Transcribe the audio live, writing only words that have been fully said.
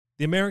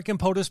The American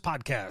POTUS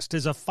Podcast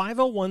is a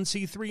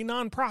 501c3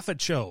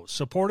 nonprofit show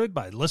supported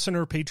by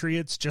listener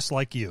patriots just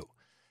like you.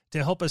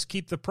 To help us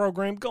keep the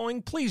program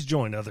going, please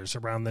join others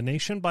around the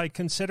nation by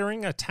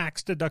considering a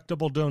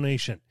tax-deductible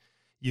donation.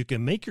 You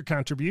can make your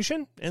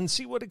contribution and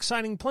see what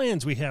exciting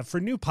plans we have for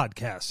new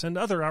podcasts and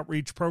other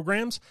outreach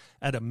programs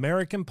at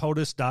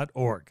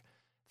americanpotus.org.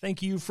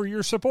 Thank you for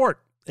your support,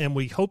 and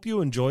we hope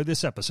you enjoy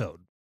this episode.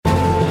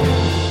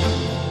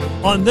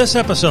 On this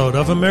episode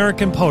of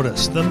American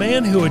POTUS, the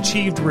man who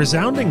achieved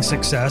resounding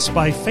success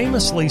by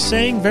famously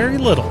saying very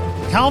little,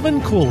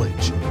 Calvin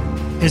Coolidge.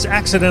 His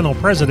accidental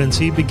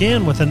presidency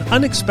began with an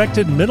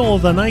unexpected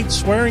middle-of-the-night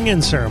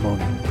swearing-in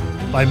ceremony.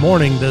 By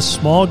morning, this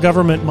small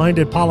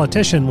government-minded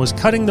politician was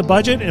cutting the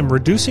budget and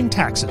reducing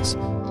taxes.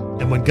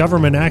 And when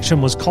government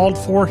action was called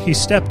for, he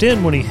stepped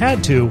in when he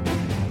had to,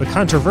 but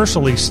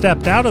controversially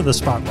stepped out of the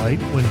spotlight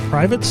when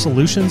private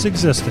solutions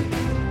existed.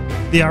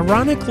 The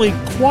ironically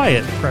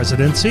quiet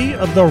presidency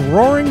of the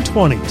Roaring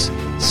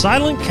 20s.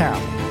 Silent Cal,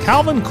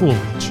 Calvin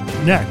Coolidge,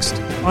 next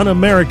on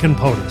American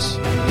POTUS.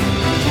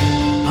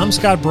 I'm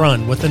Scott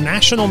Brunn with the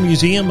National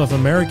Museum of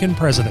American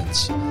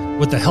Presidents.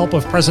 With the help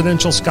of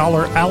presidential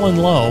scholar Alan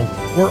Lowe,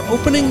 we're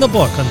opening the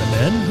book on the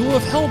men who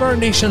have held our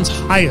nation's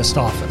highest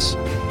office.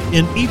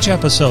 In each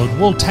episode,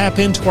 we'll tap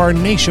into our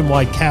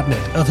nationwide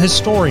cabinet of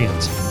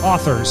historians,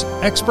 authors,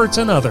 experts,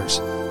 and others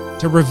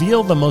to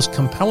reveal the most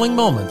compelling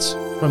moments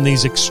from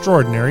these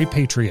extraordinary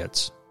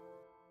patriots.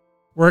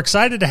 We're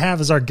excited to have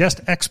as our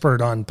guest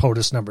expert on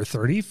POTUS number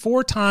 30,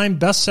 four-time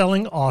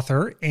best-selling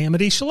author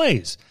Amity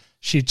Shlaes.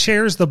 She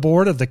chairs the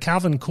board of the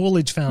Calvin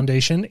Coolidge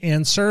Foundation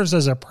and serves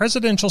as a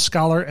presidential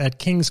scholar at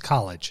King's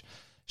College.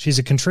 She's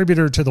a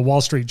contributor to the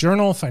Wall Street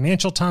Journal,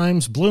 Financial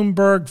Times,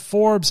 Bloomberg,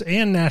 Forbes,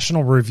 and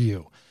National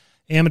Review.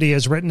 Amity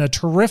has written a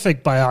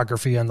terrific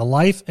biography on the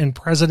life and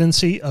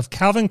presidency of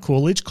Calvin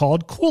Coolidge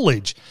called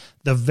Coolidge,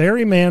 the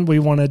very man we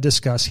want to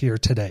discuss here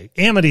today.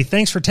 Amity,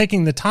 thanks for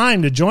taking the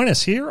time to join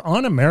us here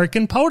on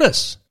American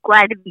POTUS.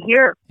 Glad to be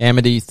here.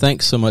 Amity,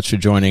 thanks so much for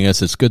joining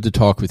us. It's good to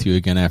talk with you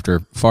again after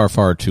far,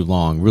 far too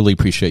long. Really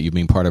appreciate you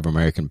being part of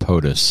American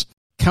POTUS.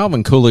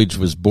 Calvin Coolidge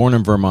was born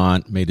in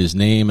Vermont, made his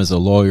name as a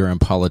lawyer and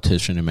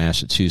politician in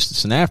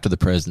Massachusetts, and after the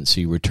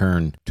presidency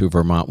returned to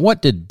Vermont.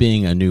 What did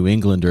being a New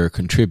Englander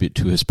contribute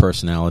to his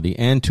personality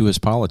and to his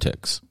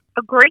politics?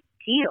 A great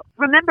deal.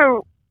 Remember,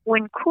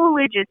 when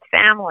Coolidge's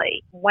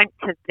family went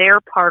to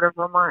their part of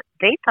Vermont,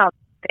 they thought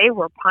they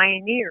were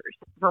pioneers.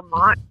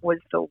 Vermont was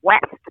the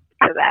West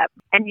to them.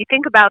 And you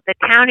think about the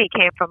town he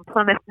came from,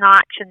 Plymouth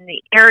Notch, and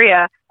the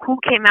area, who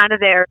came out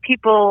of there?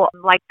 People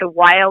like the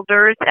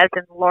Wilders, as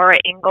in Laura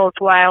Ingalls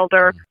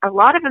Wilder. A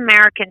lot of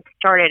Americans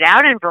started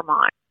out in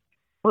Vermont,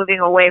 moving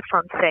away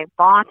from, say,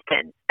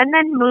 Boston, and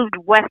then moved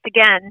west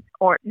again,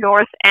 or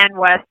north and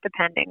west,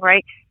 depending,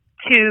 right,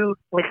 to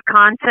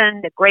Wisconsin,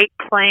 the Great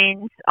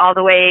Plains, all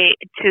the way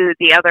to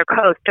the other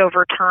coast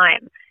over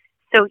time.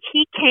 So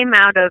he came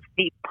out of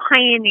the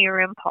pioneer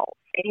impulse.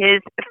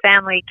 His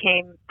family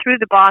came through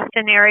the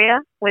Boston area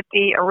with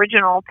the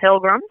original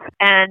Pilgrims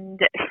and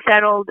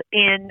settled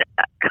in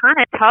a kind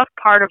of tough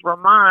part of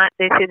Vermont.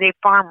 They say they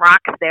farm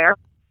rocks there.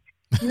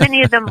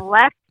 Many of them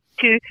left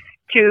to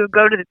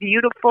go to the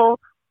beautiful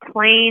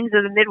plains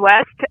of the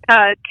Midwest,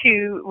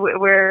 to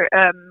where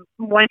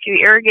once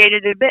you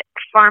irrigated a bit,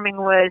 farming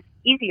was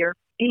easier.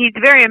 He's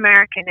very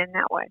American in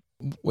that way.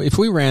 If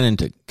we ran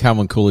into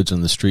Calvin Coolidge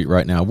on the street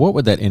right now, what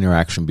would that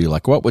interaction be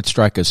like? What would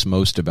strike us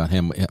most about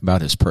him,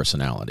 about his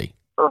personality?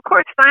 Well, of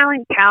course,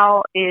 Silent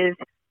Cal is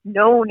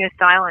known as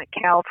Silent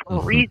Cal for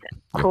a reason.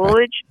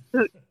 Coolidge,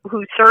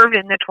 who served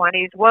in the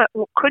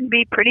 20s, could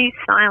be pretty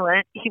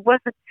silent. He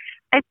wasn't.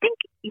 I think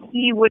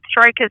he would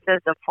strike us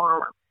as a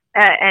farmer.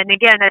 And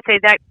again, I say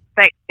that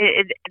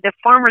the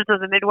farmers of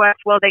the Midwest,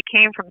 well, they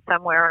came from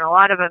somewhere, and a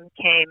lot of them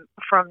came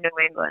from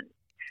New England.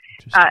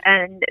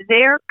 And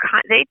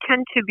they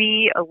tend to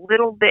be a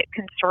little bit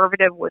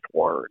conservative with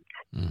words.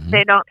 Mm-hmm.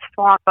 They don't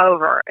swap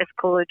over, as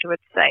Coolidge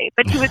would say.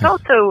 But he was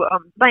also,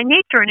 by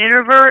nature, an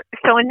introvert.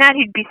 So in that,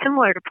 he'd be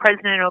similar to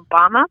President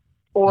Obama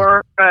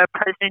or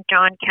President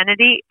John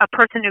Kennedy, a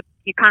person who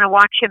you kind of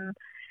watch him.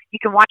 You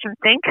can watch him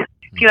think.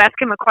 If you ask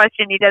him a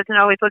question, he doesn't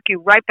always look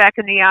you right back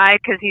in the eye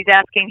because he's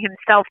asking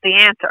himself the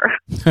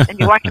answer. And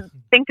you watch him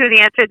think through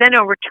the answer, then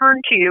he'll return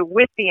to you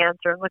with the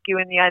answer and look you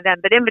in the eye then.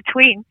 But in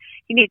between,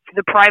 he needs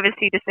the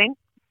privacy to think.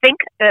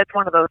 That's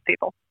one of those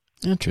people.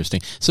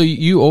 Interesting. So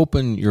you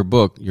open your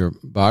book, your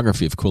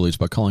biography of Coolidge,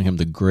 by calling him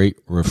the great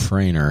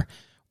refrainer.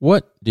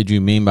 What did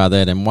you mean by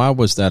that, and why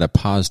was that a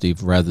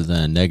positive rather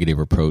than a negative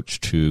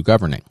approach to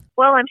governing?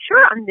 Well, I'm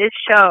sure on this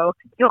show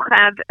you'll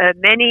have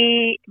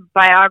many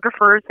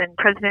biographers and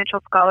presidential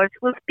scholars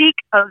who will speak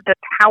of the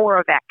power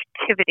of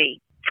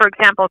activity. For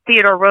example,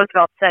 Theodore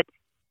Roosevelt said,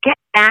 "Get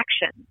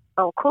action."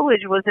 Well,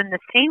 Coolidge was in the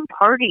same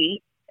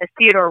party as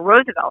Theodore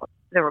Roosevelt,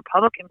 the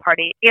Republican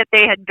Party, yet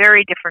they had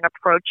very different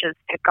approaches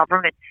to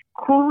government.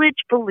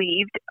 Coolidge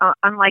believed,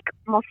 unlike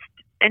most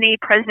any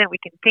president we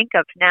can think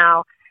of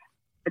now,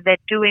 that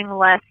doing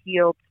less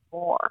yields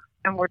more.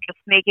 And we're just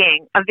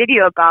making a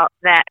video about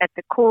that at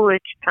the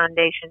Coolidge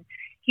Foundation.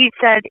 He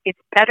said it's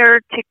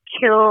better to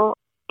kill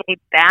a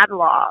bad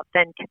law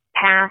than to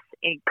pass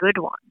a good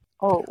one.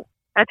 Oh,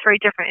 that's very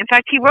different. In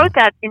fact, he wrote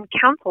that in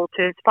counsel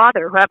to his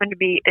father, who happened to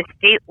be a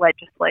state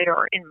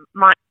legislator in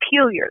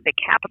Montpelier, the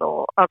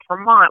capital of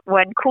Vermont,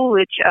 when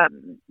Coolidge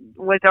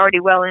was already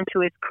well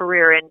into his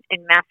career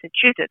in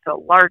Massachusetts, a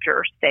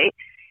larger state.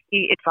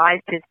 He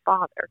advised his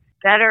father,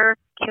 better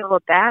kill a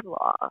bad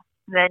law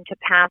than to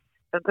pass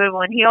a good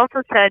one. He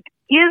also said,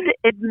 give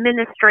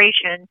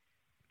administration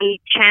a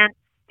chance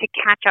to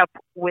catch up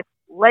with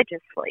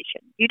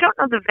legislation. You don't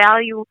know the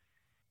value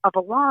of a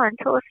law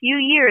until a few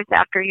years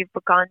after you've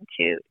begun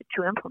to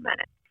implement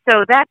it.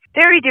 So that's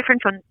very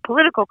different from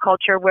political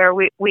culture where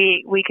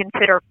we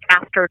consider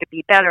faster to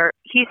be better.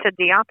 He said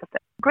the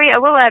opposite. I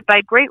will add,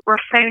 by great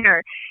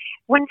refrainer,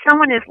 when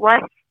someone is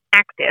less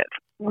active,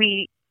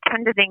 we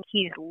tend to think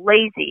he's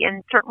lazy,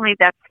 and certainly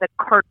that's the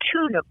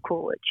cartoon of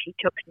Coolidge. He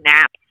took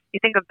naps. You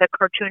think of the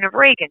cartoon of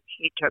Reagan.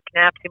 He took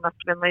naps. He must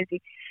have been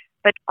lazy.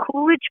 But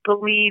Coolidge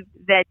believed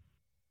that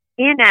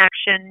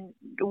inaction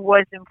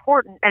was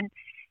important. And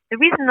the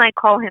reason I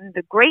call him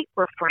the great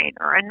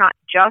refrainer and not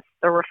just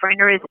the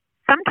refrainer is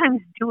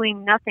sometimes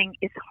doing nothing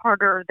is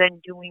harder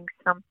than doing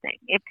something.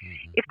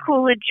 If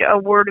Coolidge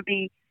were to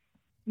be,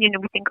 we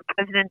think of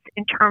presidents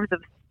in terms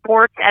of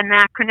sports,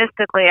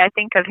 anachronistically, I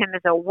think of him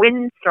as a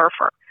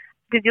windsurfer.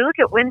 Because you look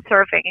at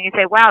windsurfing and you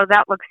say, wow,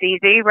 that looks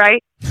easy,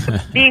 right?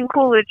 Being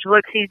Coolidge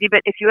looks easy, but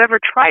if you ever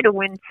try to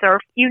windsurf,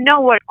 you know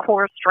what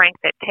core strength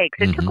it takes.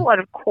 It took a lot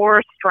of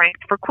core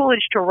strength for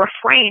Coolidge to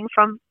refrain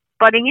from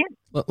butting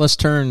in. Let's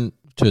turn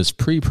to his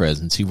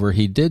pre-presidency, where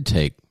he did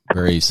take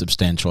very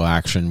substantial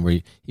action,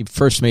 where he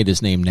first made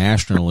his name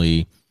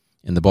nationally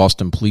in the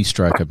Boston police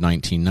strike of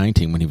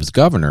 1919 when he was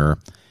governor.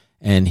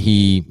 And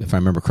he, if I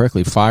remember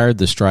correctly, fired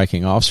the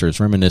striking officers,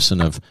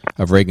 reminiscent of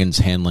Reagan's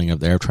handling of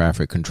the air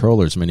traffic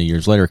controllers many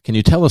years later. Can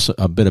you tell us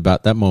a bit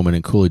about that moment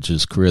in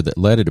Coolidge's career that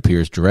led, it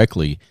appears,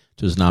 directly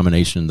to his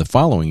nomination the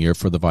following year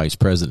for the vice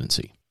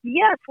presidency?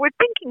 Yes, we're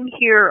thinking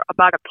here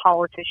about a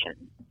politician.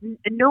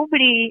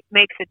 Nobody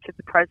makes it to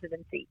the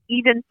presidency,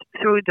 even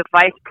through the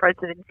vice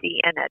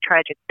presidency and a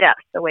tragic death,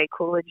 the way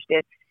Coolidge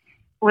did,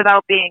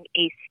 without being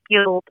a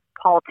skilled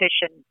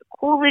politician.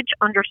 Coolidge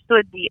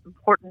understood the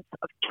importance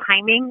of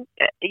timing.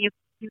 You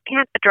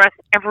can't address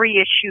every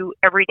issue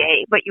every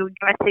day, but you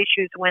address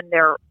issues when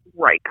they're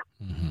ripe,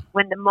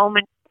 when the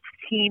moment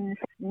seems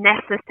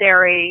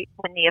necessary,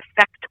 when the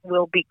effect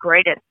will be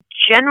greatest.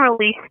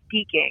 Generally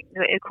speaking,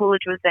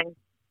 Coolidge was then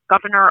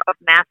governor of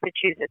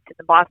Massachusetts in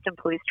the Boston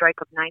police strike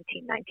of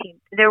 1919.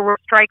 There were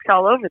strikes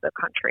all over the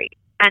country,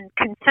 and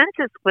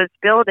consensus was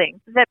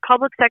building that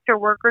public sector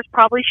workers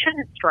probably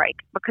shouldn't strike,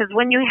 because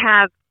when you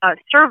have a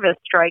service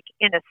strike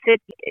in a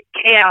city,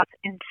 chaos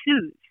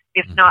ensues,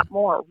 if not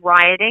more,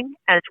 rioting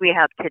as we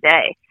have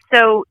today.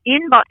 So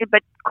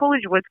but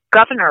Coolidge was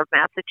governor of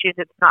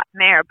Massachusetts, not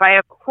mayor. By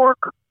a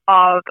quirk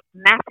of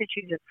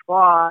Massachusetts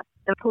law,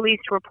 the police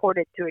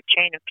reported through a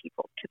chain of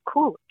people to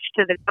Coolidge,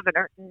 to the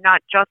governor,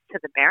 not just to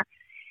the mayor.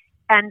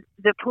 And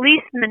the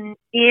policemen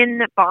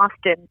in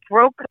Boston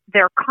broke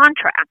their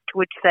contract,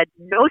 which said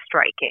no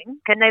striking.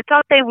 And they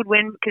thought they would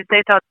win because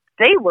they thought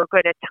they were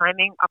good at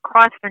timing.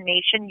 Across the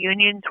nation,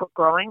 unions were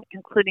growing,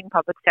 including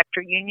public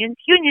sector unions.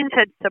 Unions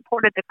had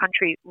supported the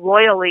country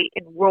loyally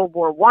in World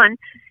War I.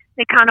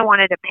 They kind of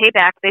wanted a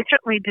payback. They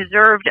certainly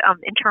deserved,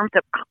 in terms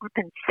of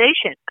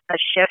compensation, a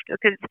shift,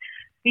 because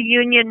the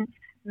union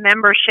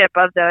membership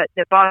of the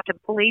Boston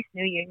Police,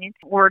 new union,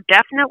 were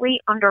definitely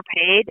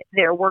underpaid.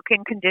 Their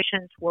working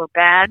conditions were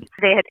bad.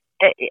 They had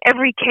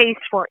every case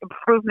for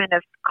improvement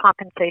of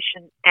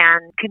compensation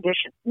and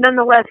conditions.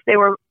 Nonetheless, they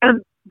were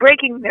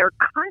breaking their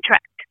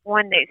contract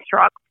when they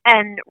struck,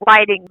 and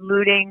rioting,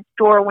 looting,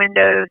 store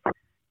windows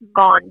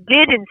gone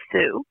did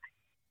ensue.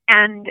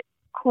 And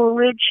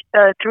Coolidge,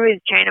 through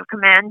his chain of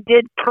command,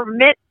 did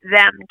permit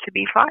them to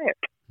be fired.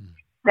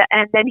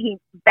 And then he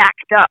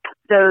backed up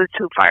those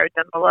who fired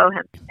them below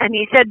him. And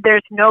he said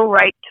there's no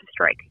right to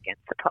strike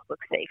against the public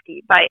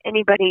safety by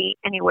anybody,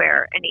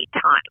 anywhere,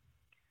 anytime.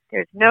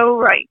 There's no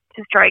right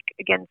to strike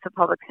against the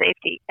public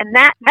safety. And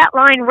that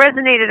line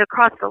resonated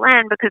across the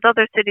land because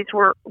other cities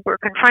were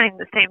confronting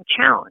the same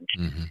challenge.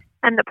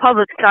 And the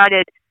public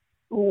sided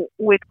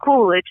with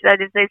Coolidge. That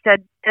is, they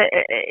said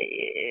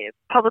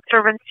public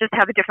servants just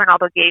have a different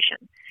obligation,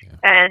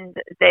 and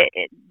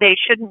they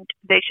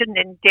shouldn't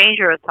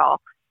endanger us all.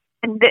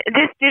 And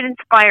this did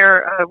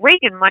inspire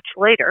Reagan much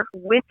later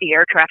with the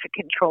air traffic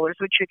controllers,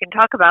 which we can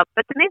talk about.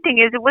 But the main thing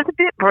is, it was a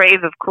bit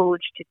brave of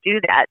Coolidge to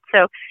do that.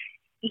 So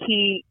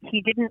he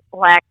didn't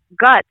lack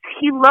guts.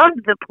 He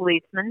loved the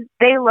policemen.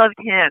 They loved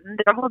him.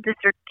 There are whole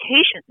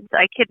dissertations,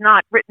 I kid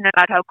not, written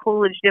about how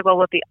Coolidge did well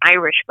with the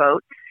Irish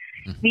vote.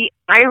 The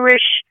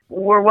Irish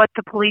were what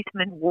the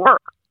policemen were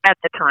at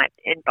the time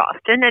in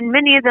Boston, and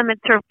many of them had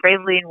served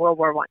bravely in World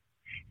War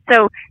I.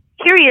 So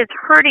here he is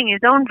hurting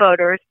his own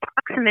voters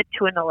proximate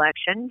to an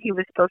election. He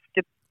was supposed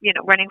to,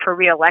 running for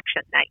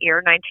re-election that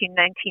year,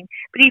 1919.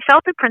 But he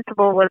felt the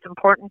principle was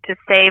important to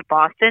save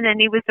Boston,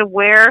 and he was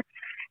aware,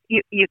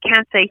 you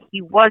can't say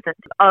he wasn't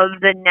of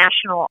the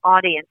national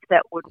audience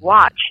that would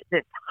watch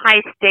this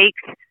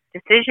high-stakes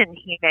decision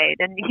he made.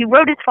 And he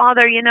wrote his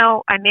father,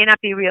 I may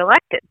not be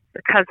reelected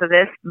because of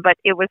this, but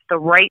it was the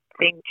right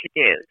thing to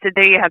do. So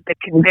there you have the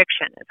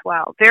conviction as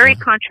well. Very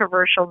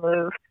controversial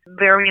move,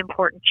 very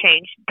important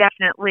change.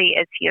 Definitely,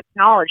 as he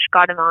acknowledged,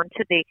 got him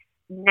onto the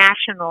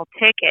national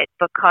ticket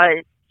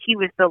because he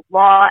was the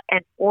law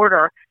and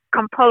order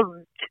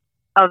component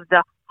of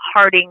the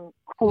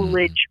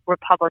Harding-Coolidge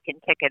Republican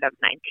ticket of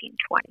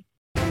 1920.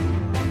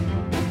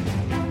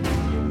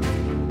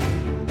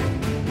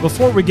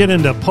 Before we get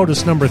into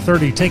POTUS number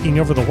 30 taking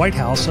over the White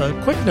House, a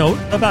quick note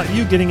about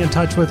you getting in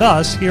touch with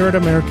us here at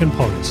American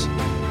POTUS.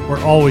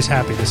 We're always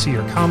happy to see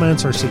your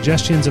comments or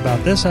suggestions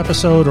about this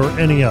episode or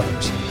any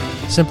others.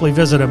 Simply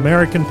visit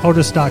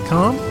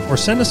AmericanPOTUS.com or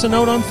send us a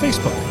note on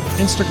Facebook,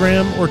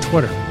 Instagram, or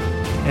Twitter.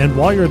 And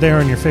while you're there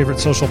on your favorite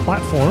social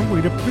platform,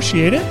 we'd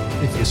appreciate it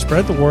if you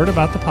spread the word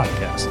about the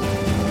podcast.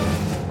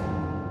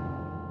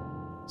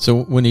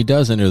 So when he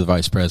does enter the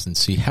vice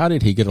presidency, how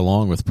did he get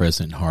along with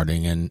President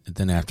Harding? And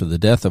then after the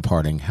death of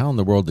Harding, how in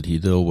the world did he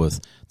deal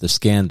with the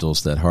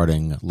scandals that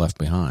Harding left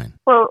behind?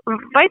 Well,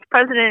 vice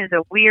president is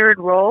a weird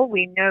role.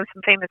 We know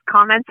some famous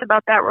comments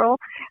about that role.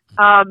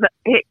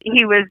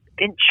 He was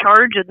in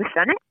charge of the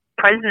Senate,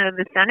 president of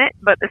the Senate,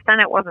 but the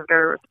Senate wasn't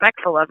very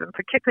respectful of him,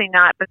 particularly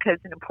not because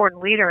an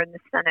important leader in the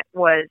Senate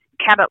was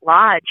Cabot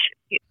Lodge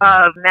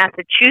of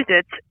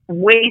Massachusetts,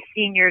 way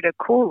senior to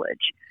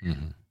Coolidge.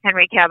 Mm-hmm.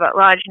 Henry Cabot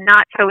Lodge,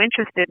 not so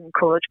interested in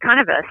Coolidge,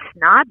 kind of a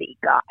snobby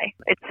guy.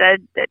 It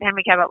said that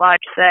Henry Cabot Lodge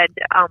said,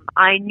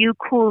 I knew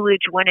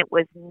Coolidge when it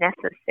was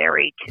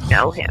necessary to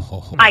know him,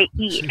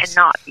 i.e. and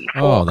not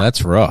before. Oh,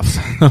 that's rough.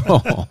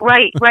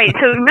 Right.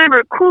 So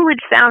remember,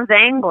 Coolidge sounds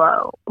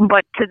Anglo,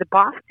 but to the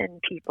Boston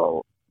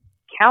people,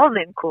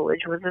 Calvin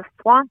Coolidge was a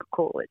swamp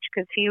Coolidge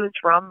because he was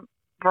from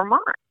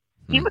Vermont.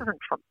 He wasn't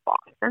from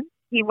Boston.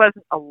 He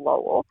wasn't a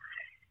Lowell.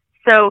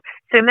 So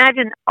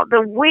imagine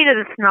the weight of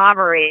the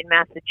snobbery in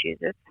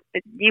Massachusetts.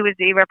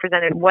 He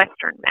represented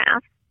Western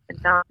Mass,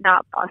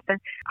 not Boston.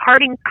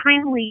 Harding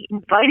kindly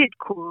invited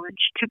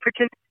Coolidge to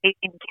participate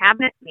in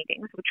cabinet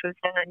meetings, which was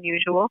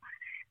unusual.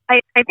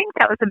 I think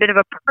that was a bit of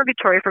a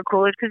purgatory for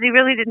Coolidge because he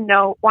really didn't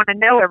want to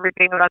know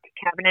everything about the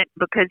cabinet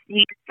because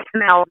he could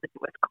smell that it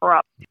was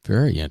corrupt.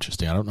 Very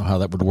interesting. I don't know how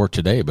that would work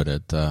today, but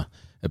it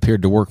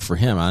appeared to work for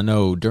him. I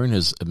know during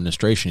his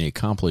administration he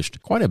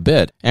accomplished quite a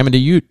bit. Amanda,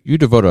 you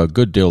devote a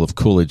good deal of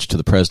Coolidge to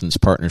the president's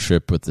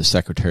partnership with the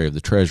Secretary of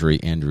the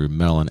Treasury, Andrew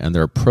Mellon, and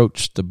their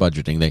approach to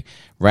budgeting. They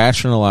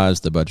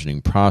rationalized the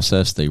budgeting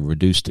process, they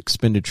reduced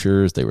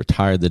expenditures, they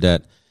retired the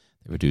debt,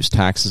 they reduced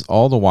taxes,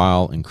 all the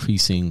while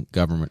increasing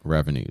government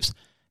revenues.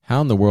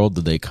 How in the world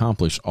did they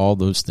accomplish all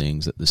those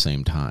things at the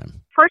same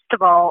time? First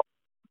of all,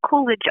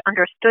 Coolidge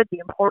understood the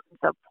importance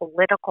of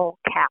political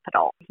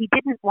capital. He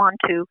didn't want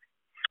to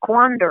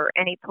squander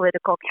any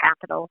political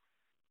capital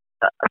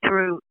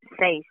through,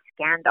 say,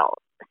 scandal.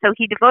 So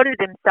he devoted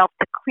himself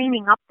to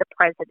cleaning up the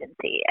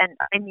presidency and,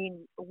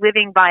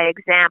 living by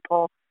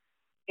example,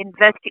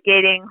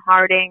 investigating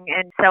Harding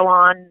and so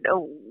on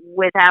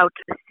without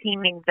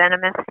seeming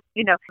venomous,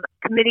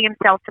 committing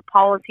himself to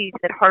policies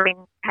that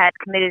Harding had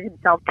committed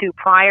himself to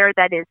prior,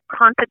 that is,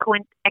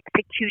 consequent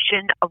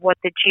execution of what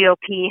the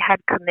GOP had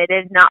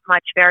committed, not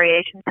much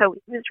variation. So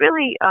he was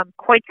really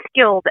quite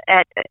skilled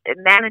at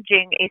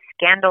managing a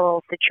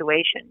scandal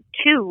situation.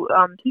 Two,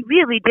 he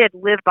really did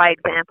live by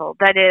example.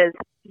 That is,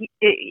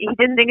 he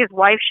didn't think his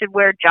wife should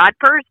wear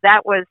jodhpurs.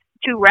 That was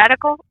too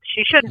radical.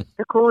 She shouldn't.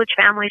 The Coolidge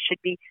family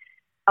should be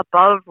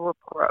above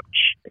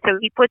reproach. So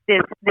he put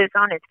this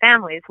on his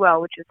family as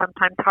well, which is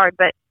sometimes hard,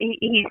 but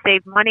he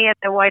saved money at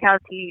the White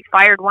House. He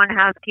fired one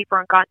housekeeper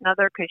and got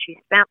another because she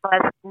spent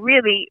less,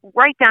 really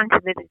right down to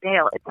the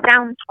detail. It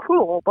sounds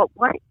cruel, but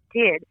what it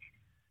did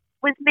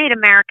was made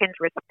Americans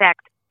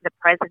respect the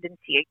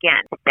presidency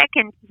again.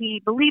 Second,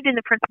 he believed in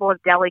the principle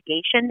of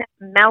delegation.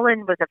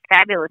 Mellon was a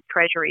fabulous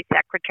Treasury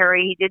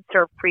Secretary. He did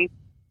serve three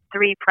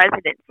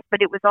presidents,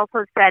 but it was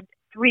also said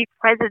 3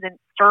 presidents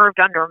served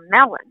under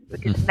Mellon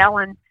because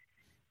Mellon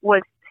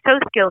was so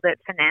skilled at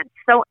finance,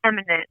 so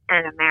eminent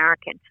and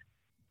American.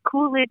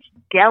 Coolidge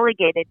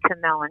delegated to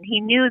Mellon.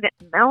 He knew that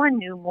Mellon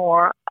knew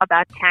more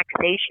about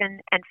taxation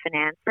and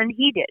finance than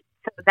he did.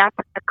 So that's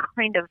the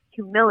kind of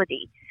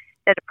humility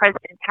that a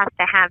president has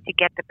to have to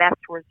get the best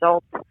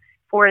results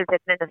for his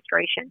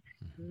administration.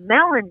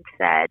 Mellon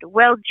said,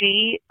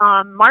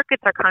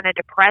 markets are kind of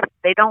depressed.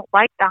 They don't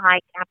like the high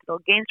capital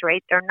gains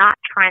rate. They're not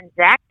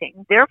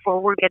transacting. Therefore,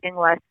 we're getting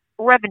less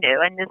revenue.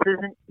 And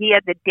he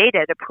had the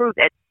data to prove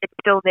it. It's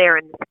still there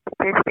in the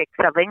statistics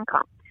of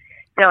income.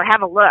 So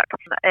have a look.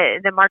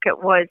 The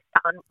market was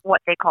on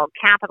what they called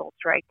capital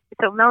strike.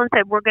 So Mellon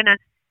said, we're going to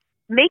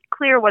make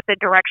clear what the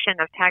direction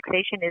of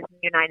taxation is in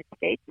the United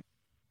States.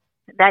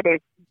 That is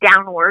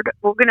downward.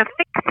 We're going to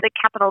fix the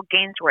capital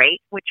gains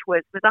rate, which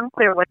was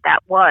unclear what that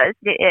was,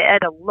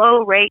 at a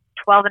low rate,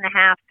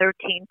 12.5%,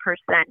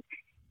 13%.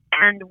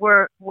 And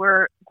we're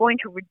going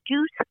to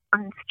reduce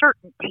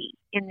uncertainty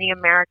in the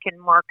American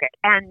market.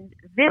 And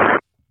this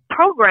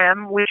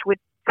program, which would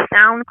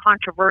sound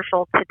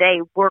controversial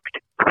today, worked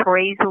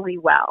crazily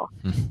well.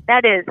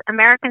 That is,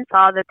 Americans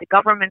saw that the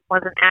government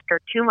wasn't after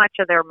too much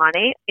of their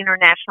money.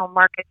 International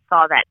markets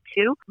saw that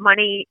too.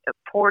 Money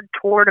poured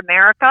toward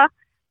America.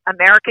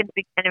 Americans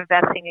began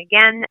investing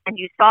again, and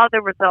you saw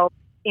the results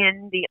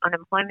in the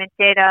unemployment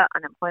data.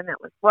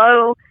 Unemployment was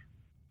low.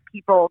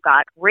 People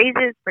got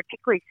raises,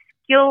 particularly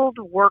skilled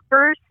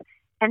workers.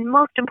 And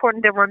most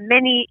important, there were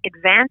many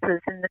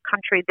advances in the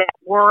country that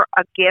were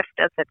a gift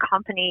of the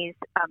companies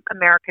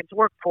Americans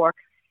worked for.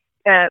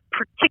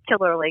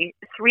 Particularly,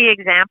 3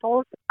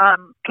 examples.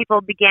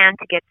 People began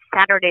to get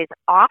Saturdays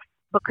off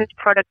because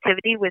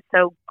productivity was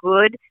so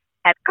good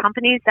at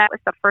companies. That was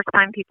the first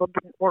time people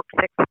didn't work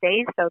 6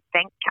 days. So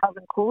thank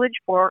Calvin Coolidge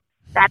for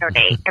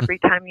Saturday every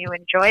time you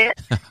enjoy it.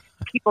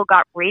 People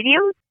got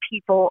radios,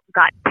 people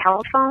got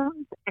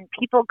telephones, and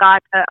people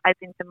got, I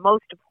think the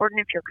most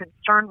important, if you're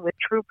concerned with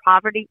true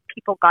poverty,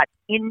 people got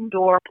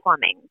indoor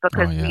plumbing.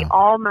 Because we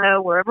all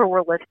know, wherever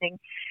we're listening,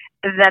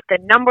 that the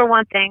number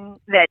one thing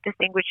that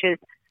distinguishes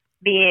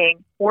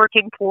being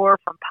working poor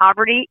from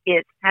poverty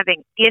is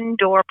having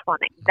indoor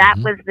plumbing. That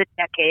was the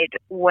decade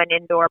when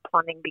indoor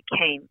plumbing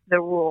became the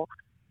rule.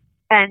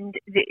 And,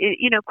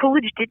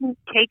 Coolidge didn't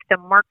take the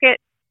market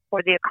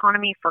or the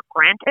economy for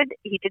granted.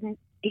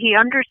 He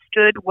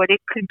understood what it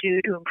could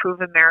do to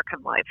improve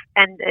American life.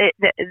 And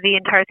the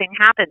entire thing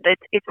happened.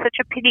 It's such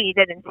a pity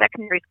that in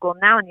secondary school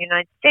now in the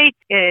United States,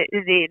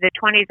 the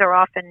 20s are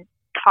often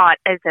taught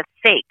as a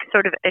fake,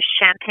 sort of a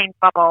champagne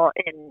bubble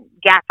in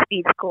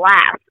Gatsby's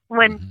glass,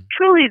 when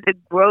truly the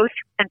growth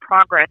and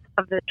progress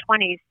of the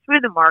 20s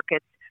through the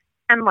markets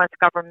and less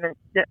government,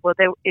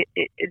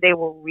 they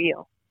were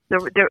real.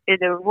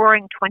 The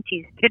Roaring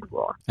 20s did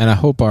roar. And I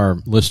hope our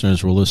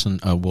listeners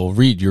will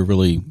read your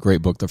really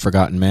great book, The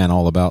Forgotten Man,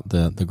 all about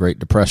the Great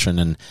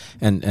Depression.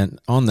 And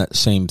on that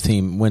same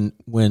theme,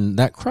 when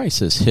that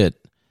crisis hit,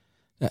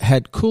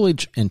 had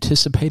Coolidge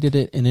anticipated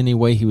it in any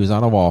way? He was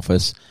out of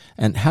office.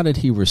 And how did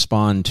he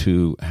respond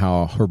to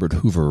how Herbert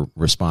Hoover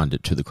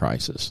responded to the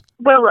crisis?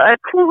 Well,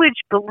 Coolidge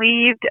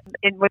believed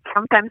in what's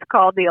sometimes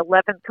called the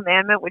 11th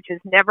Commandment, which is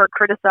never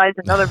criticize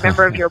another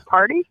member of your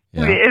party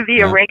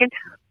via Reagan.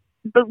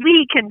 But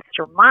we can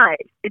surmise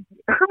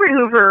Herbert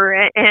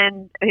Hoover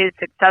and his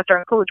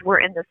successor, Coolidge, were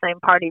in the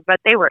same party, but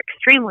they were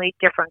extremely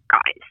different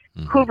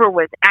guys. Hoover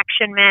was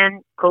action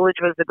man. Coolidge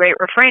was the great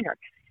refrainer.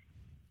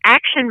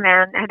 Action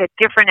man had a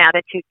different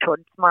attitude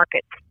towards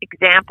markets.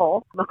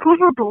 Example,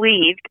 Hoover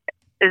believed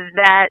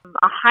that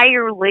a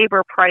higher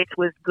labor price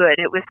was good.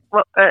 It was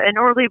an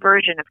early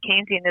version of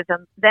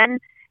Keynesianism. Then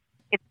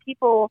if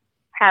people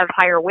have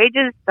higher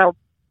wages, they'll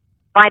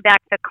buy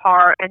back the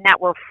car and that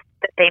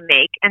they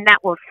make, and that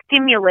will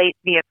stimulate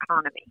the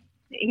economy.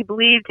 He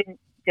believed in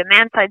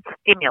demand-side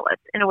stimulus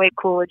in a way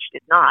Coolidge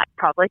did not,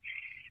 probably.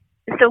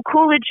 So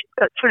Coolidge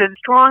sort of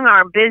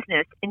strong-armed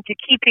business into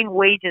keeping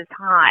wages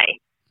high,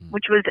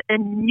 which was a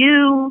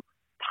new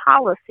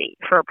policy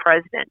for a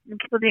president. And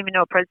people didn't even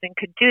know a president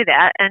could do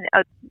that, and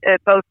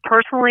both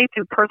personally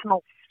through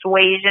personal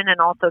persuasion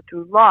and also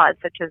through laws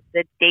such as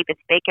the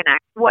Davis-Bacon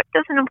Act. What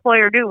does an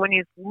employer do when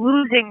he's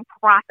losing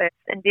profits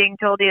and being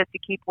told he has to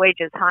keep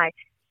wages high?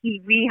 He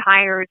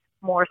rehires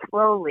more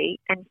slowly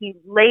and he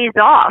lays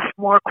off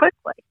more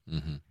quickly,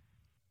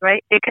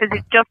 right? Because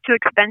it's just too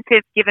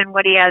expensive given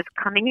what he has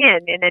coming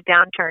in a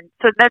downturn.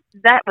 So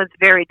that was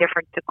very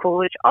different to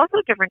Coolidge. Also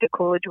different to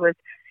Coolidge was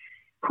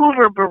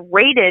Hoover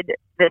berated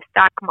the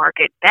stock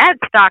market. Bad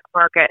stock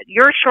market.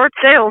 Your short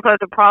sales are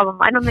the problem.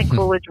 I don't think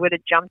Coolidge would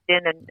have jumped in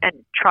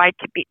and tried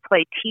to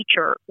play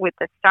teacher with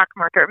the stock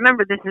market.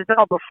 Remember, this is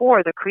all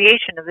before the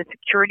creation of the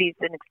Securities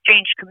and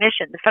Exchange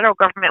Commission. The federal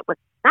government was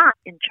not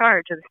in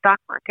charge of the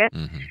stock market.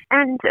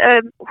 And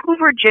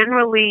Hoover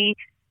generally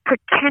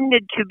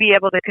pretended to be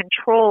able to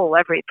control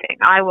everything.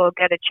 I will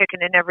get a chicken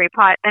in every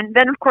pot. And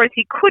then, of course,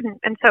 he couldn't,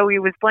 and so he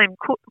was blamed.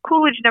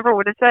 Coolidge never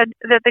would have said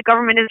that the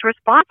government is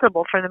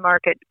responsible for the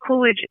market.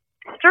 Coolidge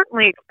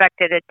certainly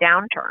expected a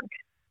downturn.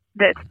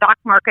 The stock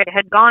market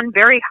had gone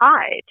very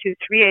high to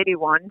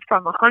 381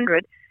 from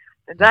 100.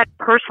 That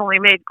personally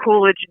made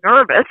Coolidge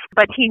nervous,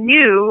 but he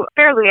knew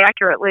fairly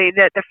accurately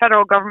that the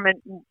federal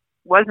government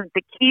wasn't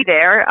the key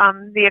there.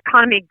 The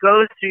economy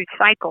goes through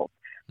cycles.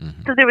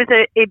 So there was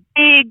a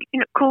big,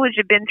 Coolidge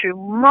had been through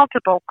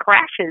multiple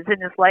crashes in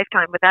his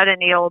lifetime without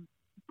any old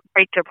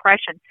Great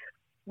Depression.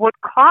 What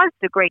caused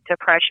the Great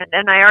Depression,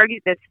 and I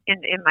argued this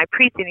in my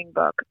preceding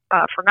book,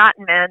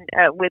 Forgotten Man,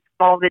 with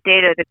all the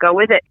data to go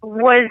with it,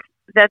 was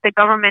that the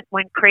government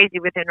went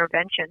crazy with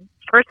intervention,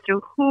 first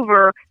through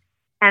Hoover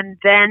and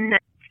then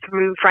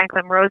through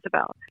Franklin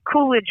Roosevelt.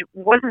 Coolidge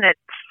wasn't at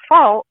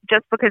fault.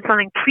 Just because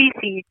something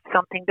precedes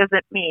something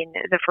doesn't mean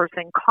the first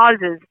thing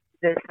causes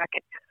the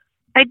second.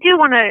 I do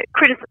want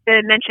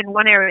to mention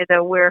one area,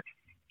 though, where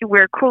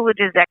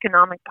Coolidge's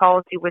economic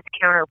policy was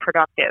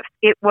counterproductive.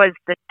 It was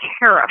the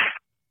tariff.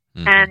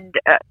 And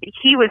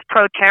he was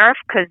pro-tariff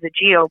because the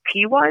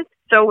GOP was.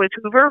 So was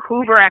Hoover.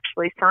 Hoover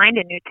actually signed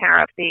a new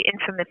tariff, the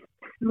infamous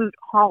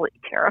Smoot-Hawley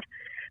tariff.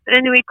 But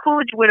anyway,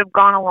 Coolidge would have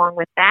gone along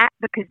with that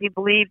because he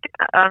believed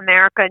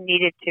America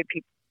needed to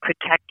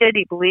protected.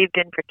 He believed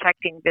in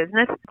protecting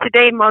business.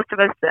 Today, most of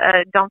us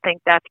don't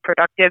think that's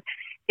productive.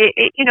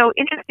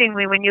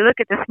 Interestingly, when you look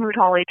at the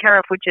Smoot-Hawley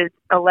tariff, which is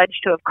alleged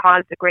to have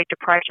caused the Great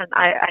Depression,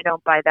 I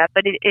don't buy that,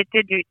 but it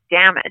did do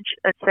damage.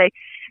 Let's say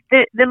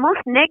the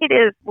most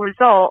negative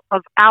result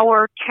of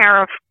our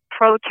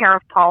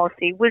pro-tariff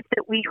policy was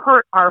that we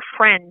hurt our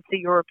friends, the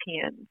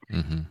Europeans,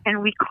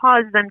 and we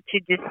caused them to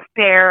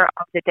despair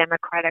of the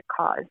democratic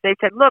cause. They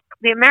said, look,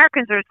 the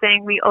Americans are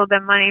saying we owe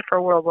them money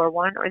for World War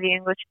I, or the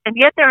English, and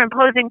yet they're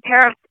imposing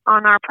tariffs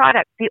on our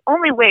products. The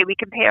only way we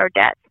can pay our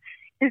debts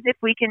is if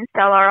we can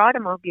sell our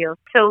automobiles.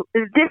 So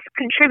this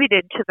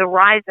contributed to the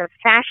rise of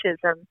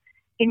fascism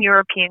in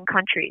European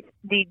countries.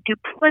 The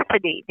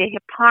duplicity, the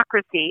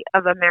hypocrisy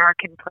of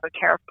American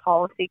pro-tariff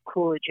policy,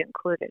 Coolidge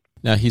included.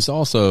 Now, he's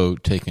also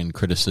taken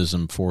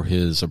criticism for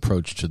his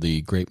approach to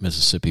the Great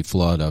Mississippi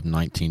Flood of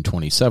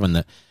 1927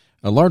 that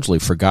are largely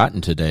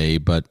forgotten today,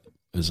 but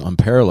is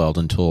unparalleled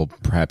until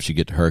perhaps you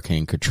get to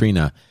Hurricane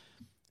Katrina.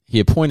 He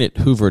appointed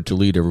Hoover to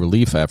lead a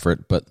relief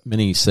effort, but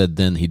many said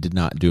then he did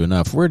not do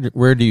enough.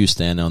 Where do you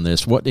stand on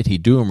this? What did he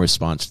do in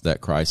response to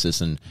that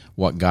crisis, and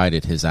what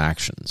guided his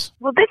actions?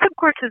 Well, this, of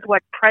course, is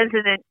what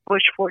President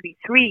Bush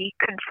 43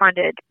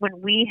 confronted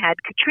when we had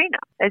Katrina.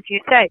 As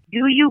you say,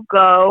 do you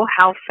go?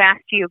 How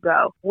fast do you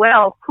go?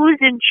 Well, who's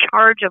in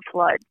charge of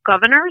floods?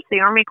 Governors,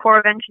 the Army Corps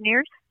of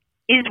Engineers?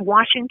 Is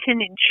Washington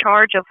in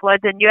charge of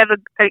floods? And you have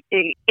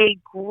a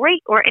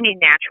great, or any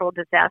natural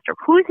disaster.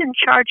 Who's in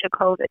charge of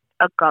COVID?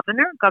 A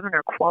governor,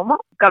 Governor Cuomo,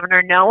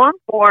 Governor Noem,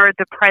 or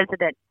the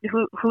president?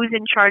 Who's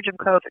in charge of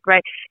COVID,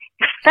 right?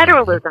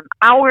 Federalism,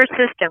 our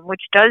system,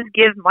 which does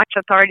give much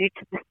authority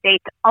to the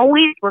states,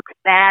 always looks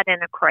bad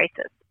in a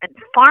crisis. And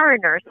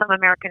foreigners, some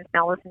Americans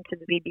now listen to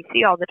the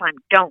BBC all the time,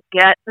 don't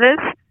get this,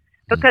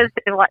 because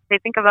they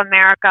think of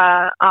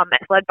America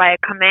as led by a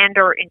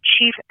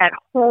commander-in-chief at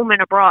home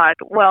and abroad.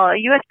 Well, a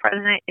U.S.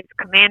 president is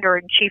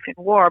commander-in-chief in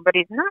war, but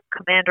he's not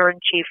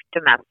commander-in-chief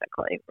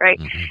domestically, right?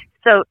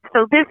 So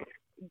this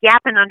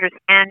gap in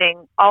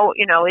understanding,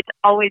 it's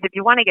always, if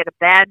you want to get a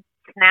bad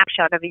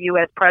snapshot of a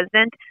U.S.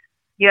 president,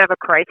 you have a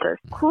crisis.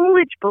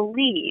 Coolidge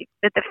believed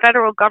that the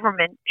federal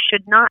government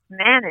should not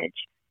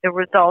manage the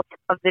results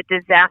of the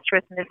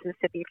disastrous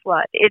Mississippi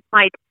flood. It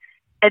might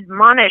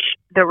admonish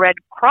the Red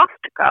Cross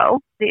to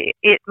go.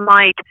 It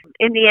might,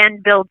 in the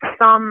end, build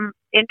some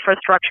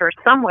infrastructure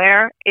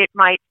somewhere. It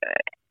might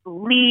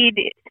lead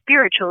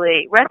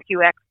spiritually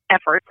rescue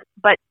efforts,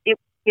 but it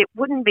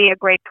wouldn't be a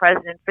great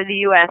president for the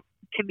U.S.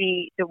 to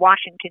be, the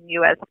Washington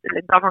U.S.,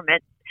 the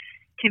government,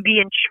 to be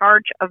in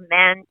charge of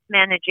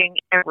managing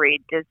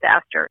every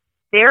disaster.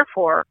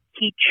 Therefore,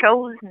 he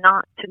chose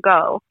not to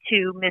go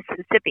to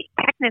Mississippi.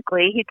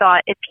 Technically, he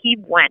thought if he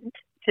went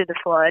to the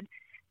flood,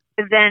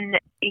 then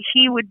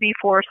he would be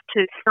forced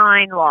to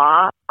sign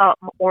law,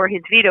 or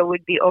his veto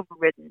would be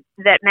overridden,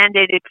 that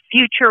mandated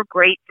future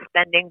great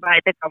spending by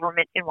the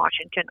government in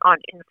Washington on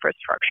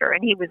infrastructure.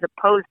 And he was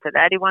opposed to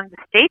that. He wanted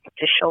the states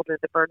to shoulder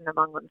the burden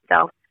among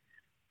themselves.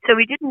 So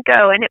he didn't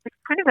go, and it was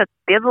kind of a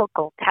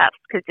biblical test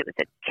because it was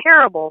a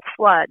terrible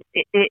flood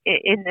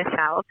in the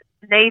South.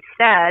 They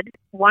said,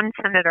 one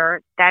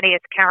senator,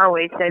 Thaddeus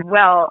Caraway, said,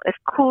 well, if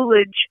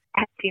Coolidge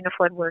had seen a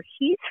flood where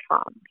he's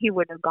from, he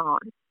would have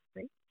gone.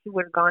 He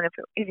would have gone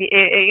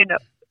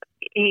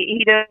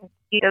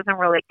he doesn't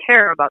really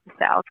care about the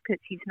South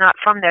because he's not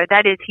from there.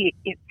 That is, he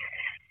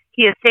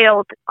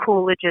assailed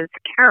Coolidge's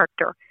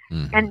character.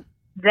 And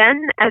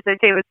then, as I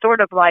say, it was sort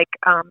of like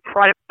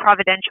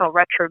providential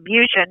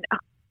retribution.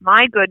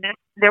 My goodness,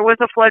 there was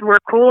a flood where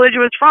Coolidge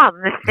was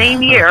from the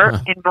same year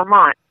in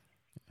Vermont.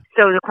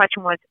 So the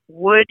question was,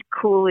 would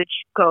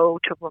Coolidge go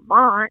to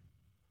Vermont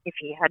if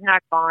he had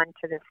not gone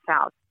to the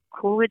South?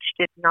 Coolidge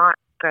did not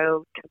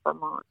go to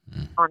Vermont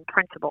on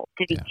principle.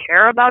 Did he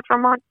care about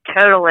Vermont?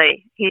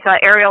 Totally. He saw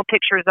aerial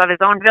pictures of his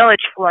own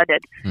village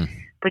flooded.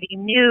 But he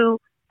knew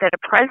that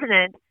a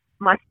president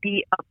must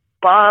be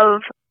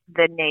above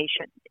the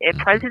nation. A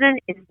president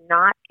is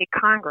not a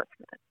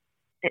congressman.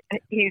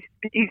 He's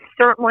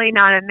certainly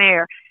not a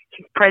mayor.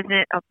 He's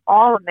president of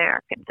all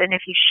Americans. And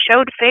if he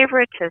showed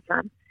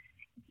favoritism,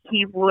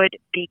 he would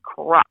be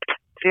corrupt.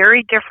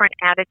 Very different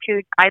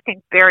attitude. I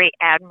think very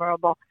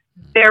admirable.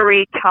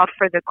 Very tough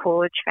for the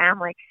Coolidge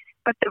family.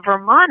 But the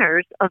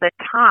Vermonters of the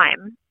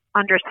time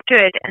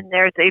understood, and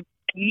there's a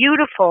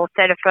beautiful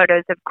set of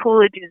photos of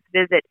Coolidge's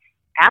visit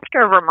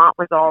after Vermont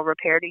was all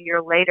repaired a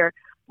year later,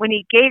 when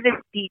he gave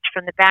a speech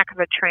from the back of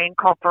a train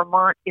called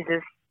Vermont is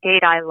a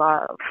State I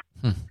Love,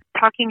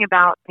 talking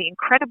about the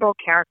incredible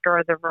character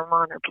of the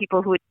Vermonter,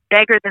 people who would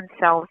beggar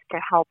themselves to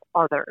help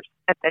others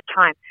at the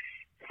time.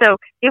 So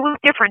it was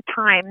different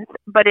times,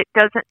 but it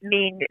doesn't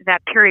mean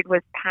that period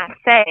was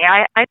passé.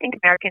 I think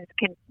Americans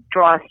can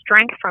draw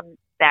strength from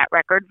that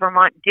record.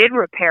 Vermont did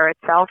repair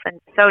itself, and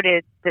so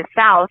did the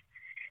South.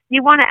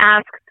 You want to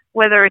ask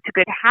whether it's a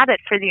good habit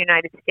for the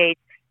United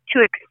States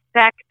to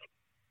expect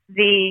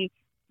the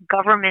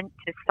government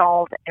to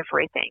solve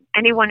everything.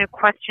 Anyone who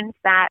questions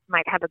that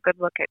might have a good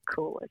look at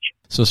Coolidge.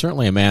 So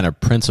certainly a man of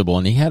principle,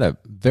 and he had a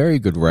very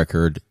good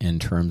record in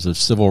terms of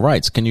civil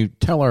rights. Can you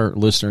tell our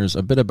listeners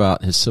a bit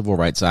about his civil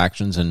rights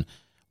actions, and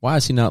why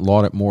is he not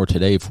lauded more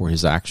today for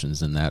his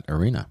actions in that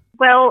arena?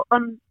 Well,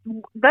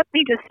 let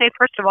me just say,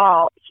 first of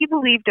all, he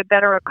believed a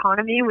better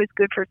economy was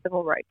good for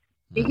civil rights.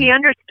 Mm-hmm. He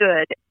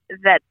understood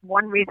that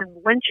one reason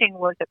lynching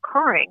was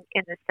occurring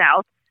in the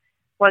South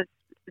was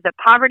the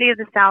poverty of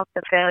the South,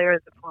 the failure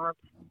of the farms,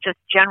 just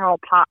general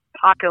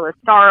populist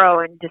sorrow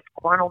and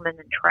disgruntlement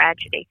and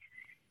tragedy.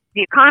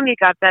 The economy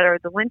got better.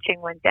 The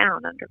lynching went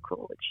down under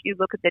Coolidge. You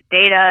look at the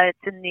data, it's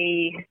in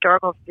the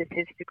historical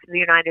statistics of the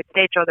United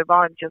States, or the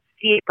volumes, you'll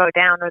see it go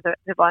down, or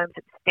the volumes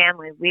that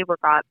Stanley Lieber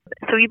got.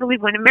 So he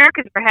believed when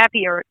Americans are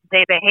happier,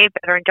 they behave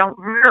better and don't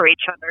murder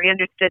each other. He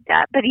understood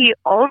that. But he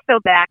also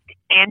backed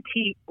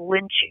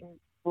anti-lynching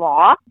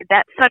law,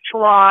 that such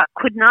law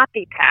could not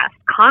be passed.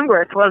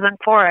 Congress wasn't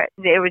for it.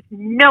 There was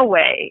no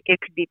way it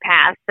could be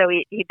passed, so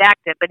he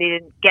backed it, but he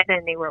didn't get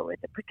anywhere with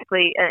it,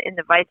 particularly in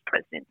the vice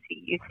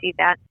presidency. You see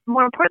that.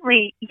 More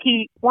importantly,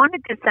 he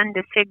wanted to send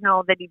a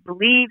signal that he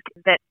believed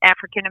that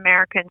African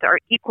Americans are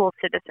equal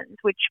citizens,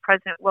 which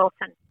President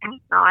Wilson has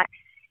not.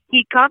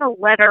 He got a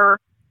letter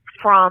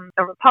from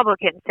a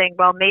Republican saying,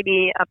 well,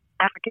 maybe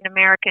African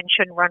Americans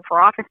shouldn't run for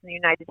office in the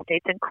United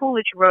States, and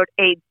Coolidge wrote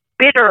a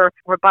bitter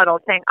rebuttal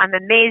saying, I'm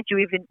amazed you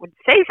even would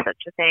say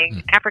such a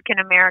thing. African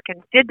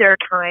Americans did their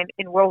time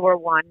in World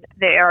War I.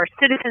 They are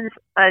citizens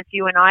as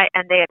you and I,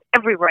 and they have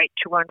every right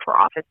to run for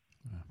office,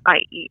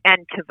 i.e.,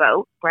 and to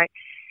vote, right?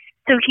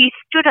 So he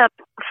stood up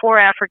for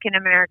African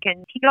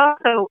Americans. He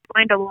also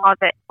signed a law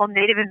that all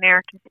Native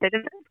American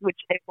citizens, which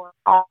they were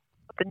all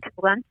up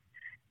until then,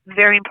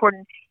 very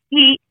important.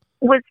 He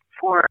was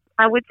for,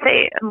 I would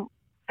say,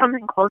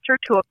 something closer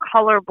to a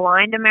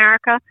colorblind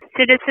America.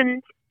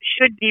 Citizens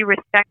should be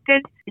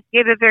respected. He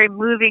gave a very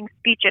moving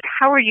speech at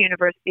Howard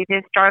University, the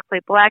historically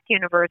black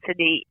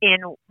university in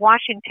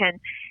Washington,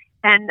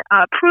 and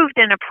approved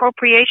an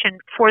appropriation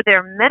for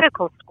their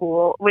medical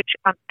school, which,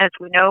 as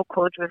we know,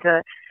 Coolidge was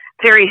a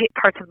very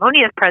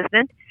parsimonious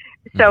president.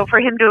 So for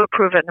him to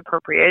approve an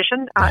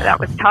appropriation, that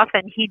was tough,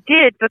 and he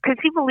did because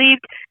he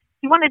believed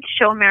he wanted to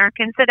show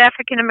Americans that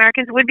African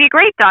Americans would be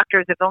great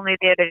doctors if only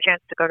they had a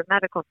chance to go to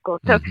medical school.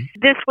 So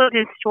this was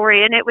his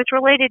story, and it was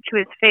related to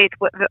his faith.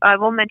 I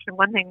will mention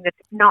one thing that's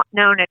not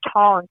known at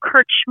all, and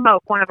Kurt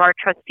Schmoke, one of our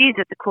trustees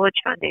at the Coolidge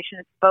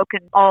Foundation, has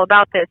spoken all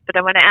about this, but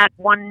I want to add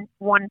one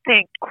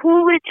thing.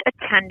 Coolidge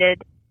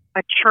attended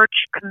a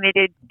church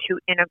committed to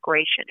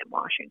integration in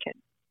Washington.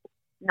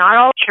 Not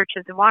all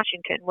churches in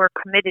Washington were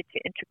committed to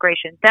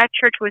integration. That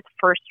church was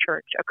First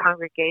Church, a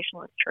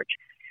Congregationalist church,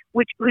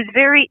 whose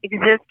very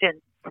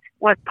existence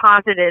was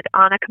posited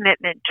on a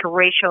commitment to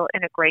racial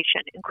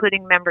integration,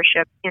 including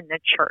membership in the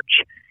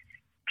church.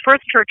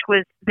 First Church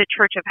was the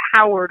church of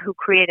Howard, who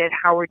created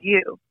Howard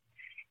U.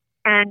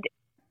 And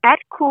at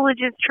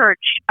Coolidge's church,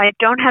 I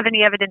don't have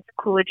any evidence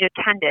Coolidge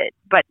attended,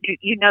 but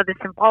you know the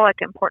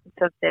symbolic importance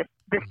of this.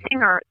 The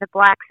singer, the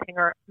black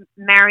singer,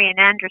 Marian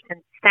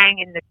Anderson, sang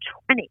in the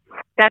 20s.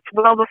 That's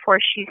well before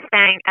she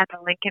sang at the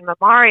Lincoln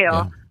Memorial.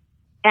 Yeah.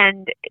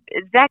 And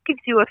that gives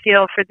you a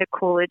feel for the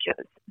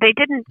Coolidges. They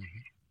didn't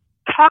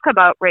talk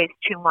about race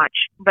too much,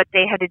 but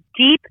they had a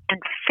deep and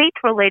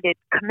faith-related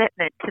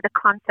commitment to the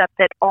concept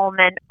that all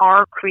men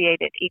are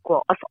created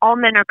equal. If all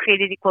men are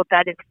created equal,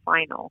 that is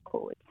final,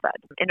 Coolidge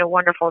said, in a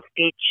wonderful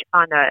speech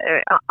on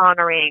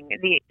honoring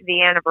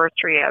the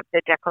anniversary of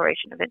the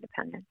Declaration of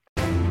Independence.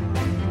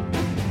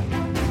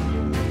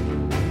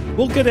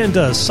 We'll get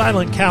into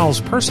Silent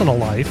Cal's personal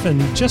life in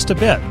just a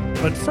bit,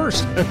 but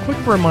first, a quick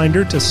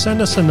reminder to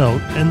send us a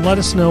note and let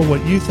us know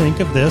what you think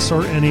of this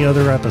or any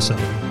other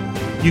episode.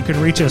 You can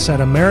reach us at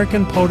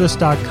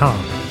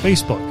AmericanPOTUS.com,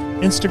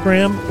 Facebook,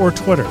 Instagram, or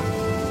Twitter.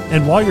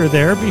 And while you're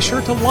there, be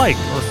sure to like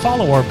or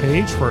follow our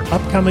page for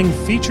upcoming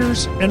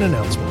features and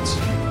announcements.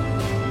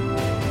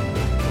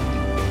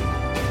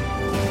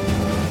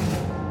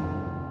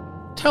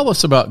 Tell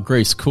us about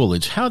Grace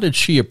Coolidge. How did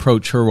she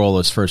approach her role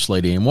as First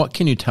Lady, and what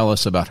can you tell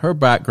us about her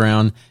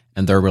background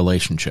and their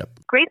relationship?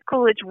 Grace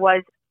Coolidge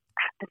was,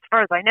 as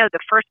far as I know, the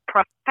first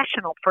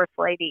professional First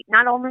Lady.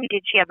 Not only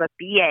did she have a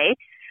BA,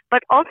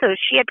 but also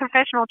she had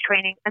professional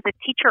training as a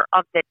teacher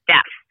of the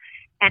deaf.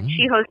 And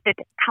she hosted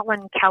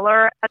Helen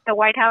Keller at the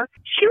White House.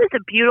 She was a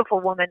beautiful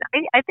woman.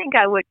 I think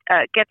I would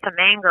get some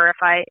anger if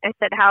I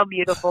said how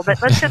beautiful, but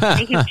let's just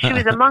say she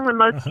was among the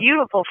most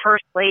beautiful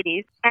first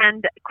ladies.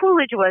 And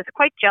Coolidge was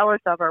quite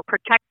jealous of her,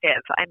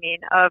 protective,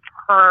 of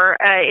her.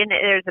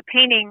 There's a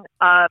painting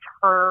of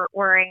her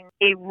wearing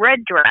a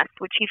red dress,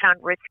 which he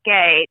found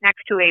risque,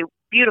 next to a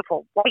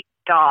beautiful white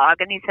dog.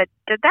 And he said,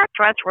 did that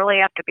dress really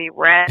have to be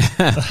red?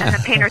 And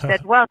the painter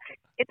said, well,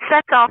 it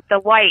sets off the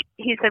white.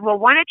 He said, well,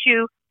 why don't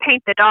you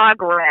paint the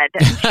dog red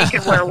and she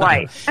can wear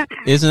white?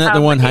 Isn't that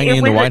the one hanging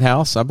in the White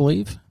House, I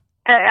believe?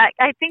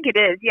 I think it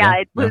is. Yeah,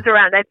 it moves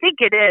around. I think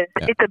it is.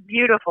 Yeah. It's a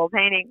beautiful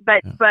painting.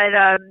 But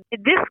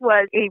this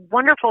was a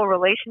wonderful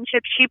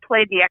relationship. She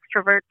played the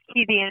extrovert,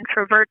 he the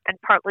introvert, and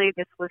partly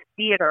this was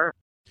theater.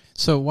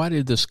 So why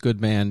did this good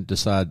man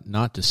decide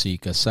not to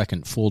seek a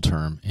second full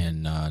term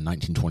in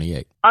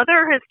 1928?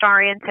 Other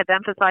historians have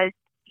emphasized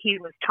he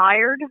was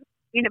tired.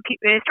 You know,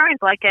 historians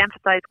like to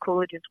emphasize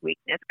Coolidge's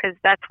weakness because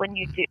that's when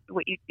you do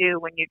what you do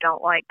when you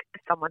don't like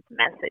someone's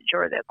message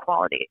or the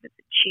quality of his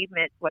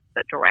achievement, what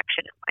the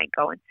direction it might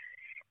go in.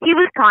 He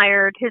was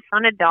tired. His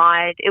son had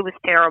died. It was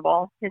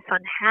terrible. His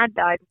son had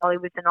died while he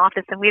was in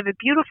office. And we have a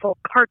beautiful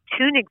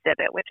cartoon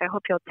exhibit, which I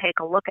hope you'll take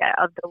a look at,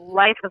 of the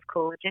life of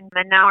Coolidge. And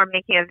now we're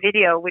making a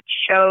video which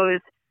shows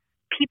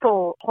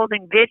people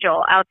holding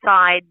vigil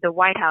outside the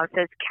White House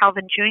as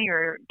Calvin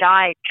Jr.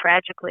 died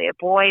tragically, a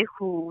boy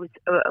who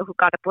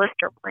got a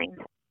blister playing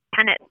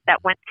tennis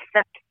that went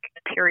septic in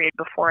the period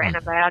before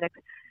antibiotics.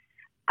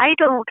 I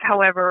don't,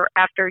 however,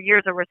 after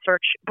years of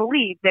research,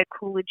 believe that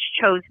Coolidge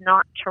chose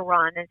not to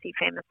run, as he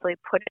famously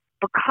put it,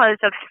 because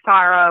of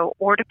sorrow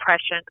or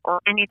depression or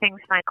anything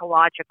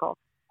psychological.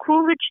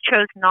 Coolidge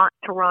chose not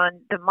to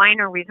run. The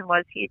minor reason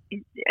was, he's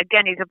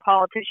a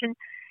politician.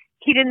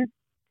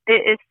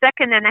 His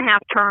second and a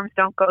half terms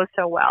don't go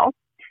so well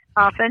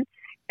often.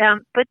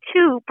 But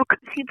two,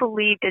 because he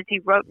believed, as he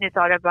wrote in his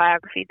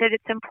autobiography, that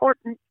it's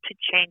important to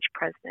change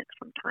presidents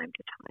from time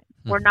to time.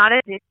 We're not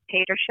a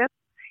dictatorship.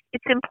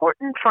 It's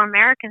important for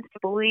Americans to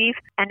believe,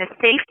 and a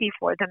safety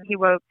for them, he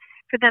wrote,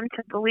 for them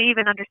to believe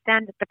and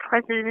understand that the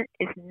president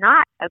is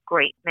not a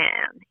great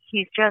man.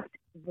 He's just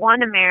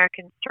one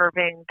American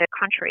serving the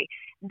country.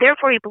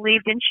 Therefore, he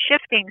believed in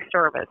shifting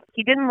service.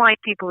 He didn't like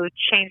people who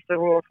changed the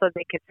rules so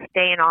they could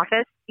stay in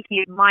office. He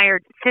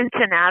admired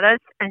Cincinnatus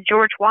and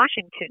George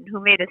Washington,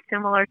 who made a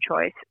similar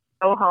choice.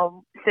 Go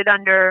home, sit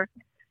under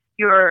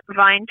your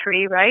vine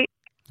tree, right?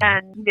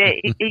 And,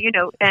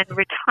 and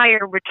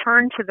retire,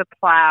 return to the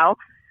plow.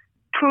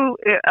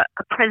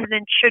 A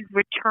president should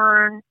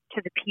return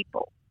to the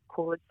people,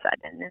 Coolidge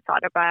said in his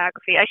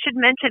autobiography. I should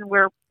mention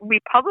we're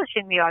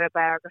republishing the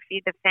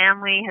autobiography. The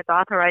family has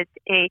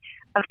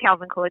of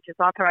Calvin Coolidge has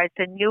authorized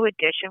a new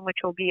edition, which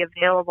will be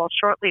available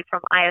shortly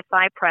from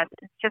ISI Press.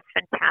 It's just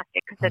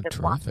fantastic because it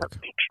has lots of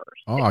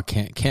pictures. Oh, I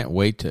can't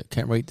wait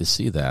to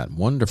see that.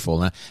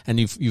 Wonderful. And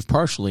you've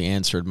partially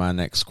answered my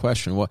next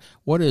question.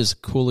 What is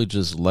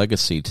Coolidge's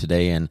legacy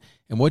today, and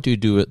what do you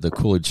do at the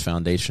Coolidge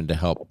Foundation to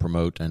help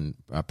promote and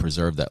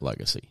preserve that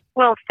legacy?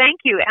 Well, thank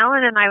you.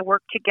 Alan and I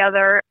worked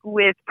together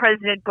with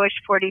President Bush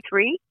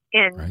 43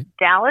 in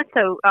Dallas.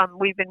 So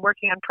we've been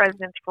working on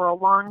presidents for a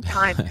long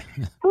time.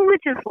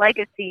 Coolidge's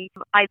legacy,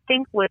 I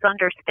think, was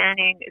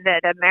understanding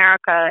that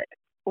America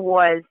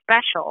was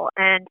special.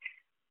 And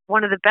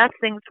one of the best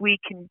things we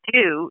can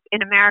do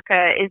in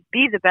America is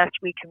be the best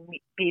we can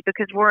be,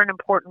 because we're an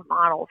important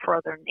model for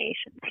other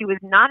nations. He was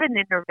not an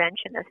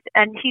interventionist,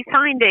 and he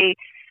signed a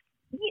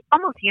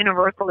almost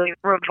universally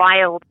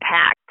reviled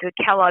pact, the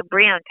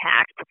Kellogg-Briand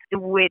Pact,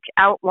 which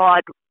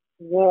outlawed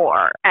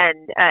war,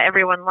 and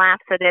everyone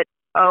laughs at it.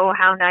 Oh,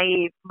 how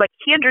naive. But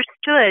he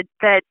understood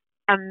that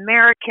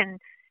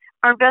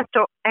our best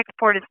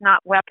export is not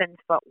weapons,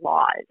 but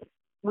laws.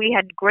 We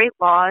had great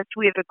laws.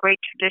 We have a great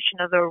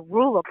tradition of the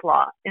rule of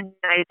law in the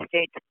United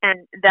States,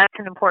 and that's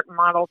an important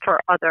model for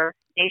other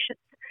nations.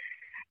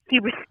 He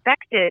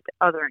respected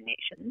other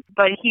nations,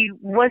 but he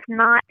was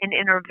not an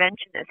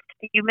interventionist.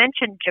 You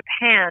mentioned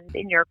Japan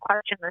in your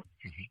question list.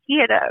 He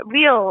had a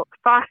real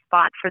soft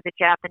spot for the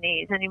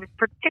Japanese, and he was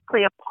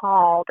particularly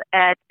appalled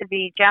at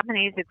the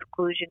Japanese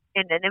exclusion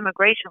in an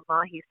immigration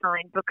law he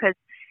signed, because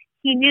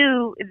he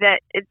knew that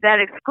that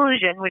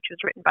exclusion, which was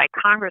written by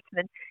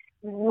congressmen,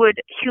 would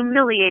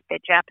humiliate the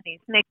Japanese,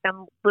 make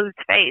them lose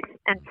face,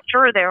 and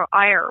stir their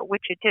ire,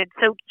 which it did.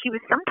 So he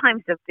was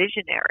sometimes a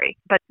visionary,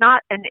 but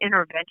not an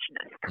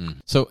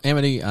interventionist. So,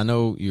 Amity, I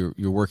know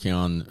you're working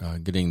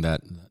on getting that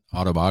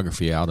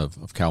autobiography out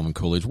of Calvin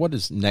Coolidge. What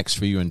is next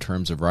for you in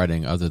terms of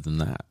writing other than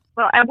that?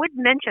 Well, I would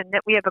mention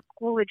that we have a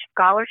Coolidge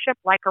scholarship,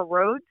 like a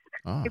Rhodes.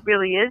 It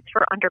really is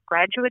for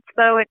undergraduates,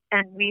 though,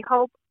 and we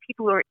hope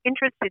people who are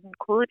interested in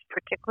Coolidge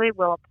particularly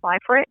will apply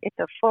for it. It's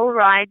a full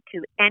ride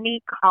to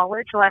any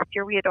college. Last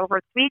year we had over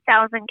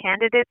 3,000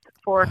 candidates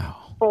for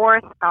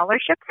 4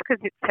 scholarships because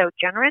it's so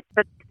generous.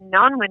 But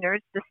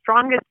non-winners, the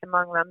strongest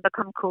among them,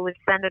 become Coolidge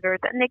senators,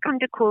 and they come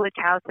to Coolidge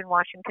House in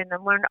Washington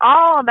and learn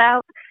all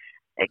about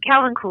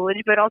Calvin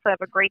Coolidge, but also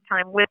have a great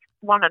time with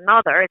one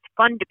another. It's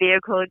fun to be a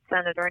Coolidge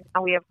senator, and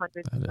now we have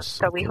hundreds of them.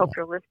 So we hope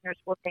your listeners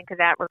will think of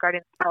that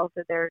regarding themselves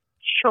or their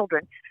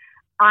children.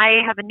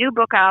 I have a new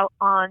book out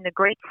on the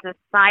Great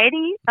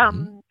Society,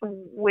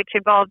 which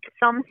involved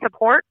some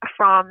support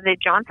from the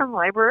Johnson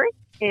Library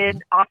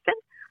in Austin.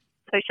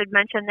 So I should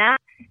mention that.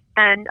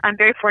 And I'm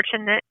very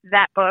fortunate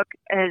that book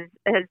has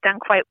done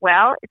quite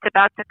well. It's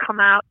about to come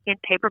out in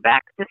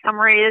paperback. The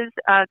summary is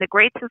the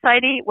Great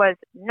Society was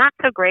not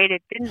so great.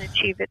 It didn't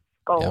achieve its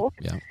goals.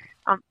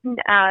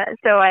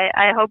 So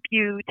I hope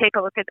you take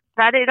a look at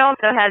that. It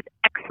also has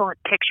excellent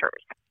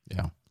pictures.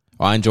 Yeah.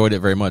 Well, I enjoyed it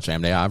very much,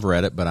 Amity. I've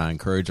read it, but I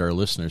encourage our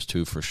listeners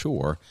to, for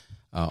sure.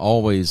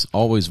 Always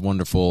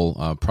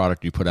wonderful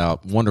product you put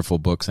out. Wonderful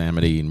books,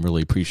 Amity, and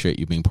really appreciate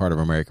you being part of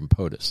American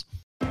POTUS.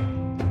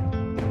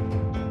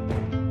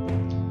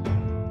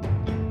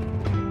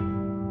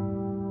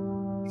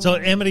 So,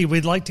 Amity,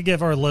 we'd like to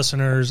give our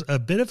listeners a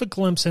bit of a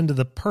glimpse into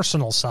the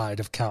personal side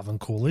of Calvin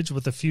Coolidge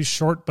with a few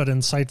short but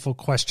insightful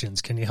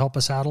questions. Can you help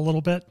us out a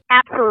little bit?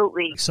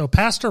 Absolutely. So,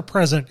 past or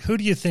present, who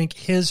do you think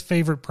his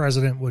favorite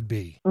president would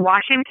be?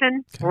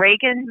 Washington,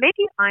 Reagan,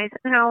 maybe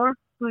Eisenhower.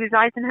 Who's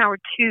Eisenhower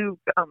too,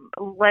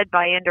 led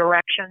by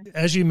indirection.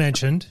 As you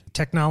mentioned,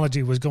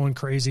 technology was going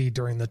crazy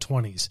during the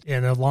 20s.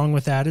 And along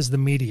with that is the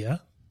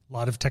media, a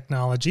lot of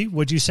technology.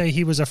 Would you say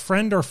he was a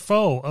friend or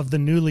foe of the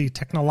newly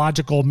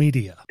technological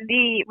media?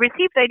 The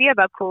received idea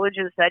about Coolidge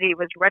is that he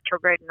was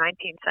retrograde in the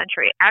 19th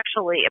century.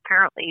 Actually,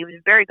 apparently, he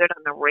was very good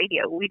on the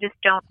radio. We just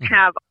don't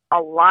have a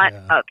lot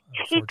of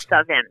tapes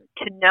of him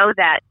to know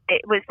that.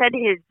 It was said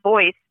his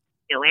voice,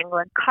 New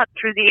England, cut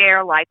through the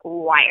air like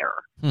wire.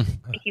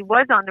 He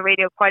was on the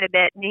radio quite a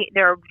bit, and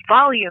there are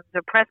volumes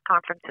of press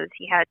conferences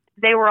he had.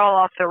 They were all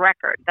off the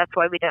record. That's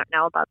why we don't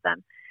know about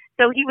them.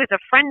 So he was a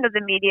friend of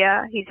the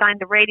media. He signed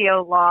the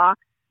radio law.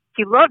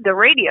 He loved the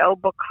radio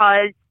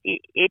because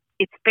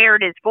it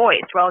spared his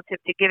voice relative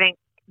to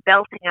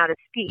belting out a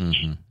speech.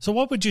 Mm-hmm. So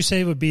what would you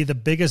say would be the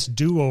biggest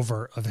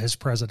do-over of his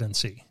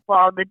presidency?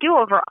 Well, the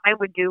do-over I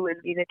would do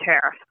would be the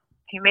tariff.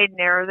 He made an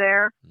error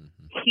there.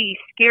 He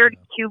scared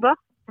Cuba.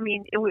 I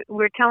mean,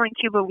 we're telling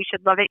Cuba we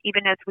should love it,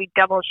 even as we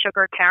double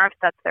sugar tariffs.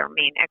 That's their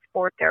main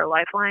export, their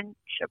lifeline,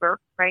 sugar,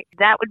 right?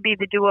 That would be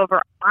the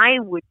do-over I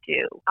would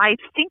do. I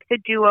think the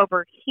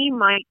do-over he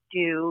might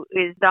do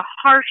is the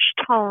harsh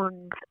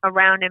tones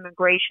around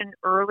immigration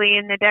early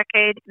in the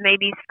decade,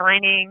 maybe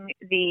signing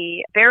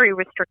the very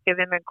restrictive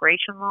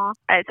immigration law.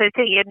 As I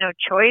say, he had no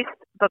choice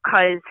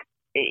because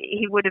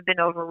he would have been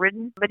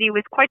overridden, but he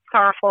was quite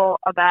sorrowful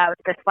about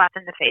the slap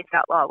in the face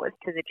that law was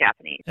to the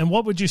Japanese. And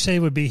what would you say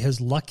would be his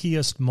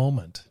luckiest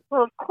moment?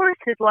 Well, of course,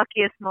 his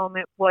luckiest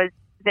moment was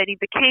that he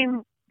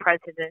became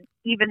president,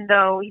 even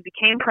though he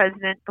became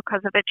president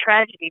because of a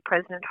tragedy.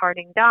 President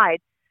Harding died.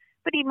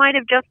 But he might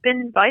have just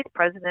been vice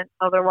president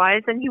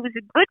otherwise, and he was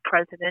a good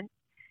president.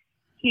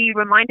 He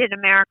reminded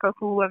America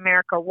who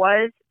America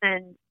was,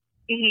 and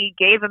he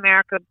gave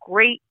America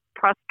great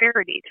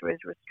prosperity through his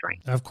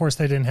restraint. Of course,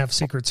 they didn't have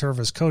Secret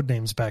Service code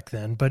names back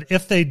then, but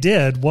if they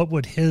did, what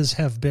would his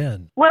have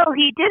been? Well,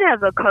 he did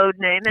have a code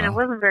name, and it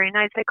wasn't very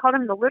nice. They called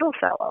him the Little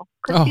Fellow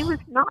because he was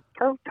not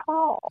so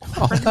tall.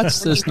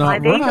 That's just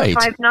not 5'8" right. or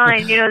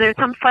 5'9". There's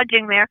some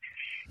fudging there.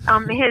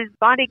 His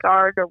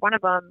bodyguard, or one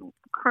of them,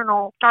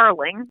 Colonel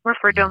Starling,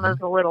 referred to him as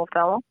the Little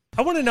Fellow.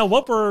 I want to know,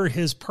 what were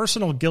his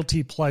personal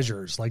guilty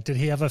pleasures? Like, did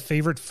he have a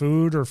favorite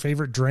food or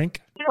favorite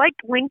drink? He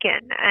liked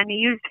Lincoln, and he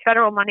used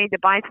federal money to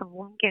buy some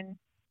Lincoln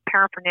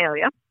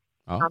paraphernalia,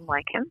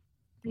 unlike him.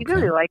 He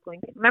really liked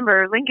Lincoln.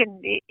 Remember,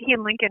 he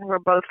and Lincoln were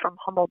both from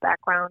humble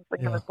backgrounds.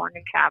 Lincoln was born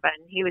in cabin.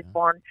 He was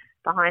born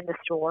behind the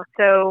store.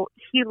 So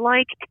he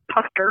liked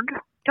custard.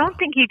 Don't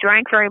think he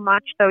drank very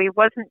much, though. He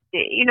wasn't,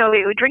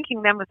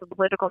 drinking them was a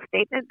political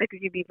statement because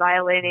you'd be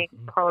violating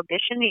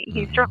prohibition.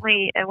 He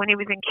certainly, when he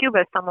was in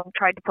Cuba, someone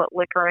tried to put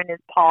liquor in his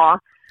paw,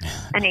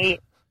 and he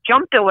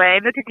jumped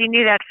away because he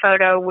knew that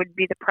photo would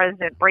be the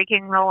president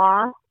breaking the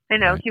law.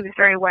 He was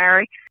very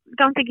wary.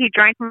 Don't think he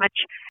drank much.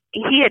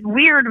 He had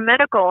weird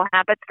medical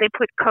habits. They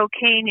put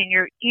cocaine in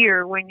your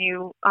ear when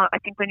you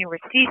were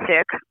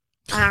seasick.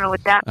 I don't know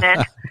what that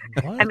meant.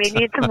 I mean,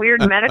 he had some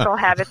weird medical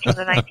habits from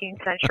the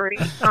 19th century.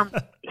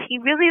 He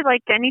really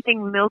liked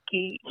anything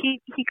milky.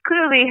 He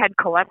clearly had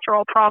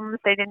cholesterol problems.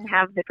 They didn't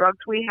have the drugs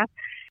we have.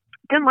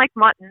 Didn't like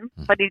mutton,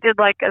 but he did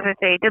like, as I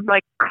say, he did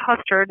like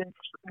custard and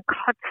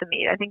cuts of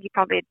meat. I think he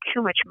probably had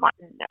too much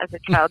mutton as a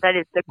child. That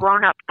is the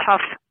grown-up,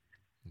 tough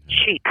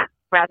sheep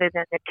rather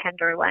than the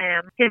tender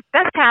lamb. His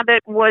best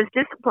habit was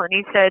discipline.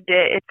 He said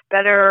it's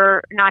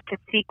better not to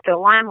seek the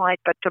limelight,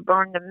 but to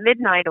burn the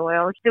midnight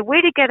oil. The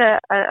way to get a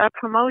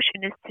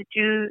promotion is to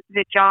do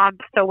the job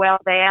so well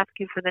they ask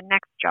you for the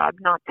next job,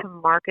 not to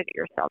market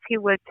yourself. He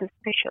was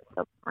suspicious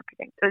of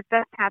marketing. So his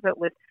best habit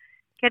was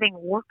getting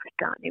work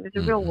done. He was a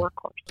real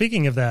workhorse.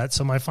 Speaking of that,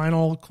 so my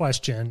final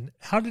question,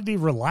 how did he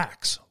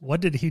relax? What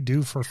did he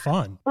do for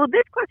fun? Well,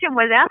 this question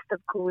was asked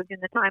of Coolidge in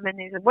the time, and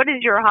he said, what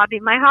is your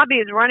hobby? My hobby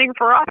is running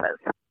for office.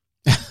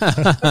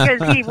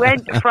 Because he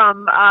went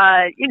from,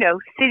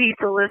 city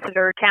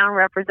solicitor, town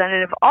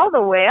representative, all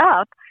the way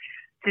up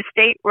to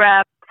state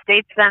rep,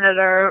 state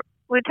senator,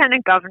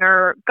 lieutenant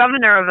governor,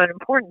 governor of an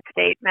important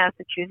state,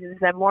 Massachusetts,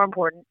 and more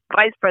important,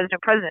 vice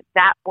president, president.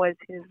 That was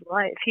his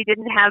life. He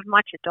didn't have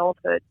much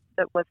adulthood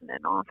that wasn't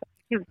in office.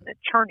 He was an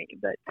attorney,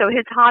 but so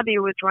his hobby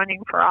was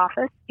running for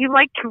office. He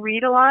liked to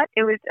read a lot.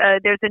 It was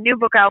there's a new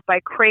book out by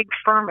Craig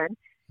Furman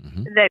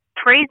that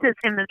praises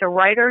him as a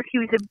writer. He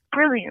was a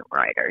brilliant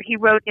writer. He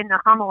wrote in the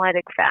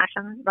homiletic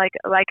fashion, like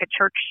a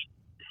church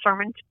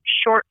sermon,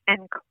 short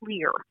and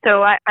clear.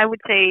 So I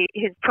would say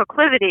his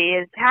proclivity,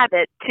 his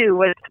habit, too,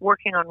 was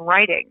working on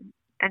writing.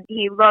 And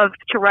he loved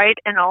to write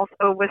and also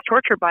was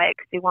tortured by it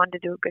because he wanted to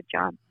do a good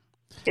job.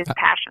 His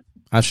passion.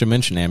 I should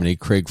mention, Amity,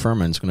 Craig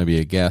Furman's going to be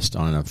a guest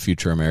on a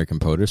future American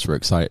POTUS. We're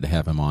excited to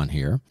have him on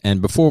here.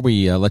 And before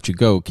we let you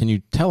go, can you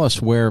tell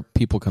us where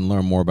people can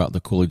learn more about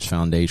the Coolidge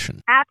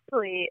Foundation? Absolutely.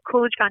 especially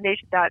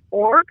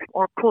CoolidgeFoundation.org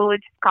or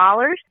Coolidge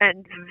Scholars,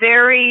 and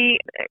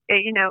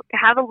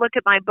have a look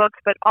at my books,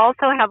 but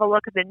also have a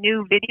look at the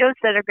new videos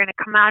that are going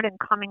to come out in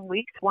coming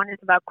weeks. One is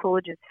about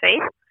Coolidge's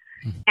faith.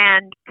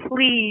 And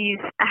please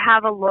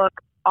have a look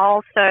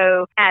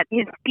also at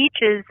his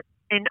speeches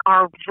in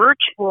our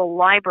virtual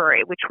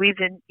library, which we've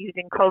been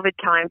using COVID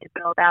time to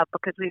build out,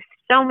 because we have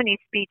so many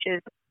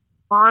speeches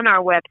on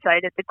our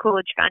website at the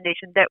Coolidge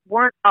Foundation that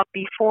weren't up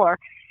before.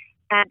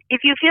 And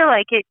if you feel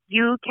like it,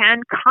 you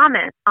can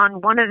comment on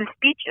one of the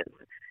speeches.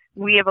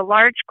 We have a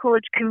large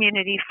Coolidge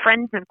community,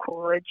 Friends of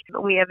Coolidge.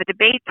 We have a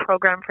debate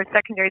program for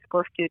secondary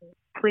school students.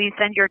 Please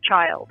send your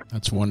child.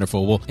 That's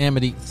wonderful. Well,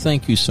 Amity,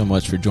 thank you so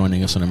much for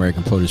joining us on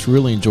American POTUS.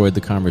 Really enjoyed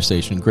the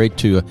conversation. Great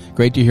to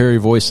hear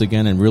your voice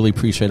again, and really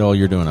appreciate all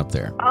you're doing up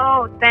there.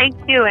 Oh, thank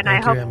you, and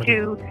Thank I you, hope Amity.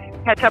 to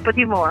catch up with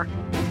you more.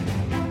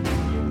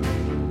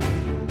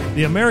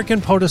 The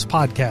American POTUS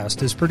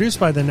podcast is produced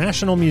by the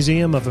National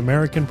Museum of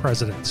American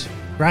Presidents.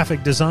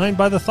 Graphic design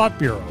by the Thought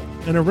Bureau.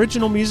 An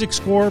original music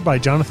score by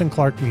Jonathan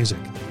Clark Music.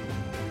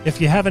 If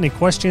you have any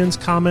questions,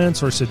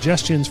 comments, or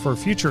suggestions for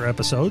future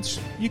episodes,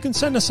 you can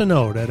send us a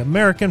note at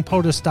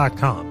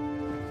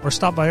AmericanPOTUS.com or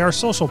stop by our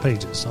social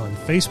pages on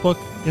Facebook,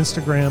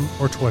 Instagram,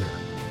 or Twitter.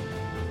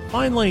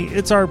 Finally,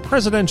 it's our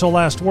presidential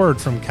last word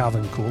from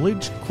Calvin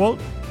Coolidge. Quote,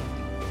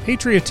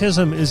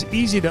 "Patriotism is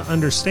easy to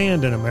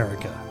understand in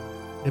America.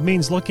 It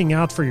means looking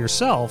out for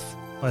yourself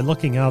by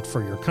looking out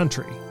for your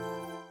country."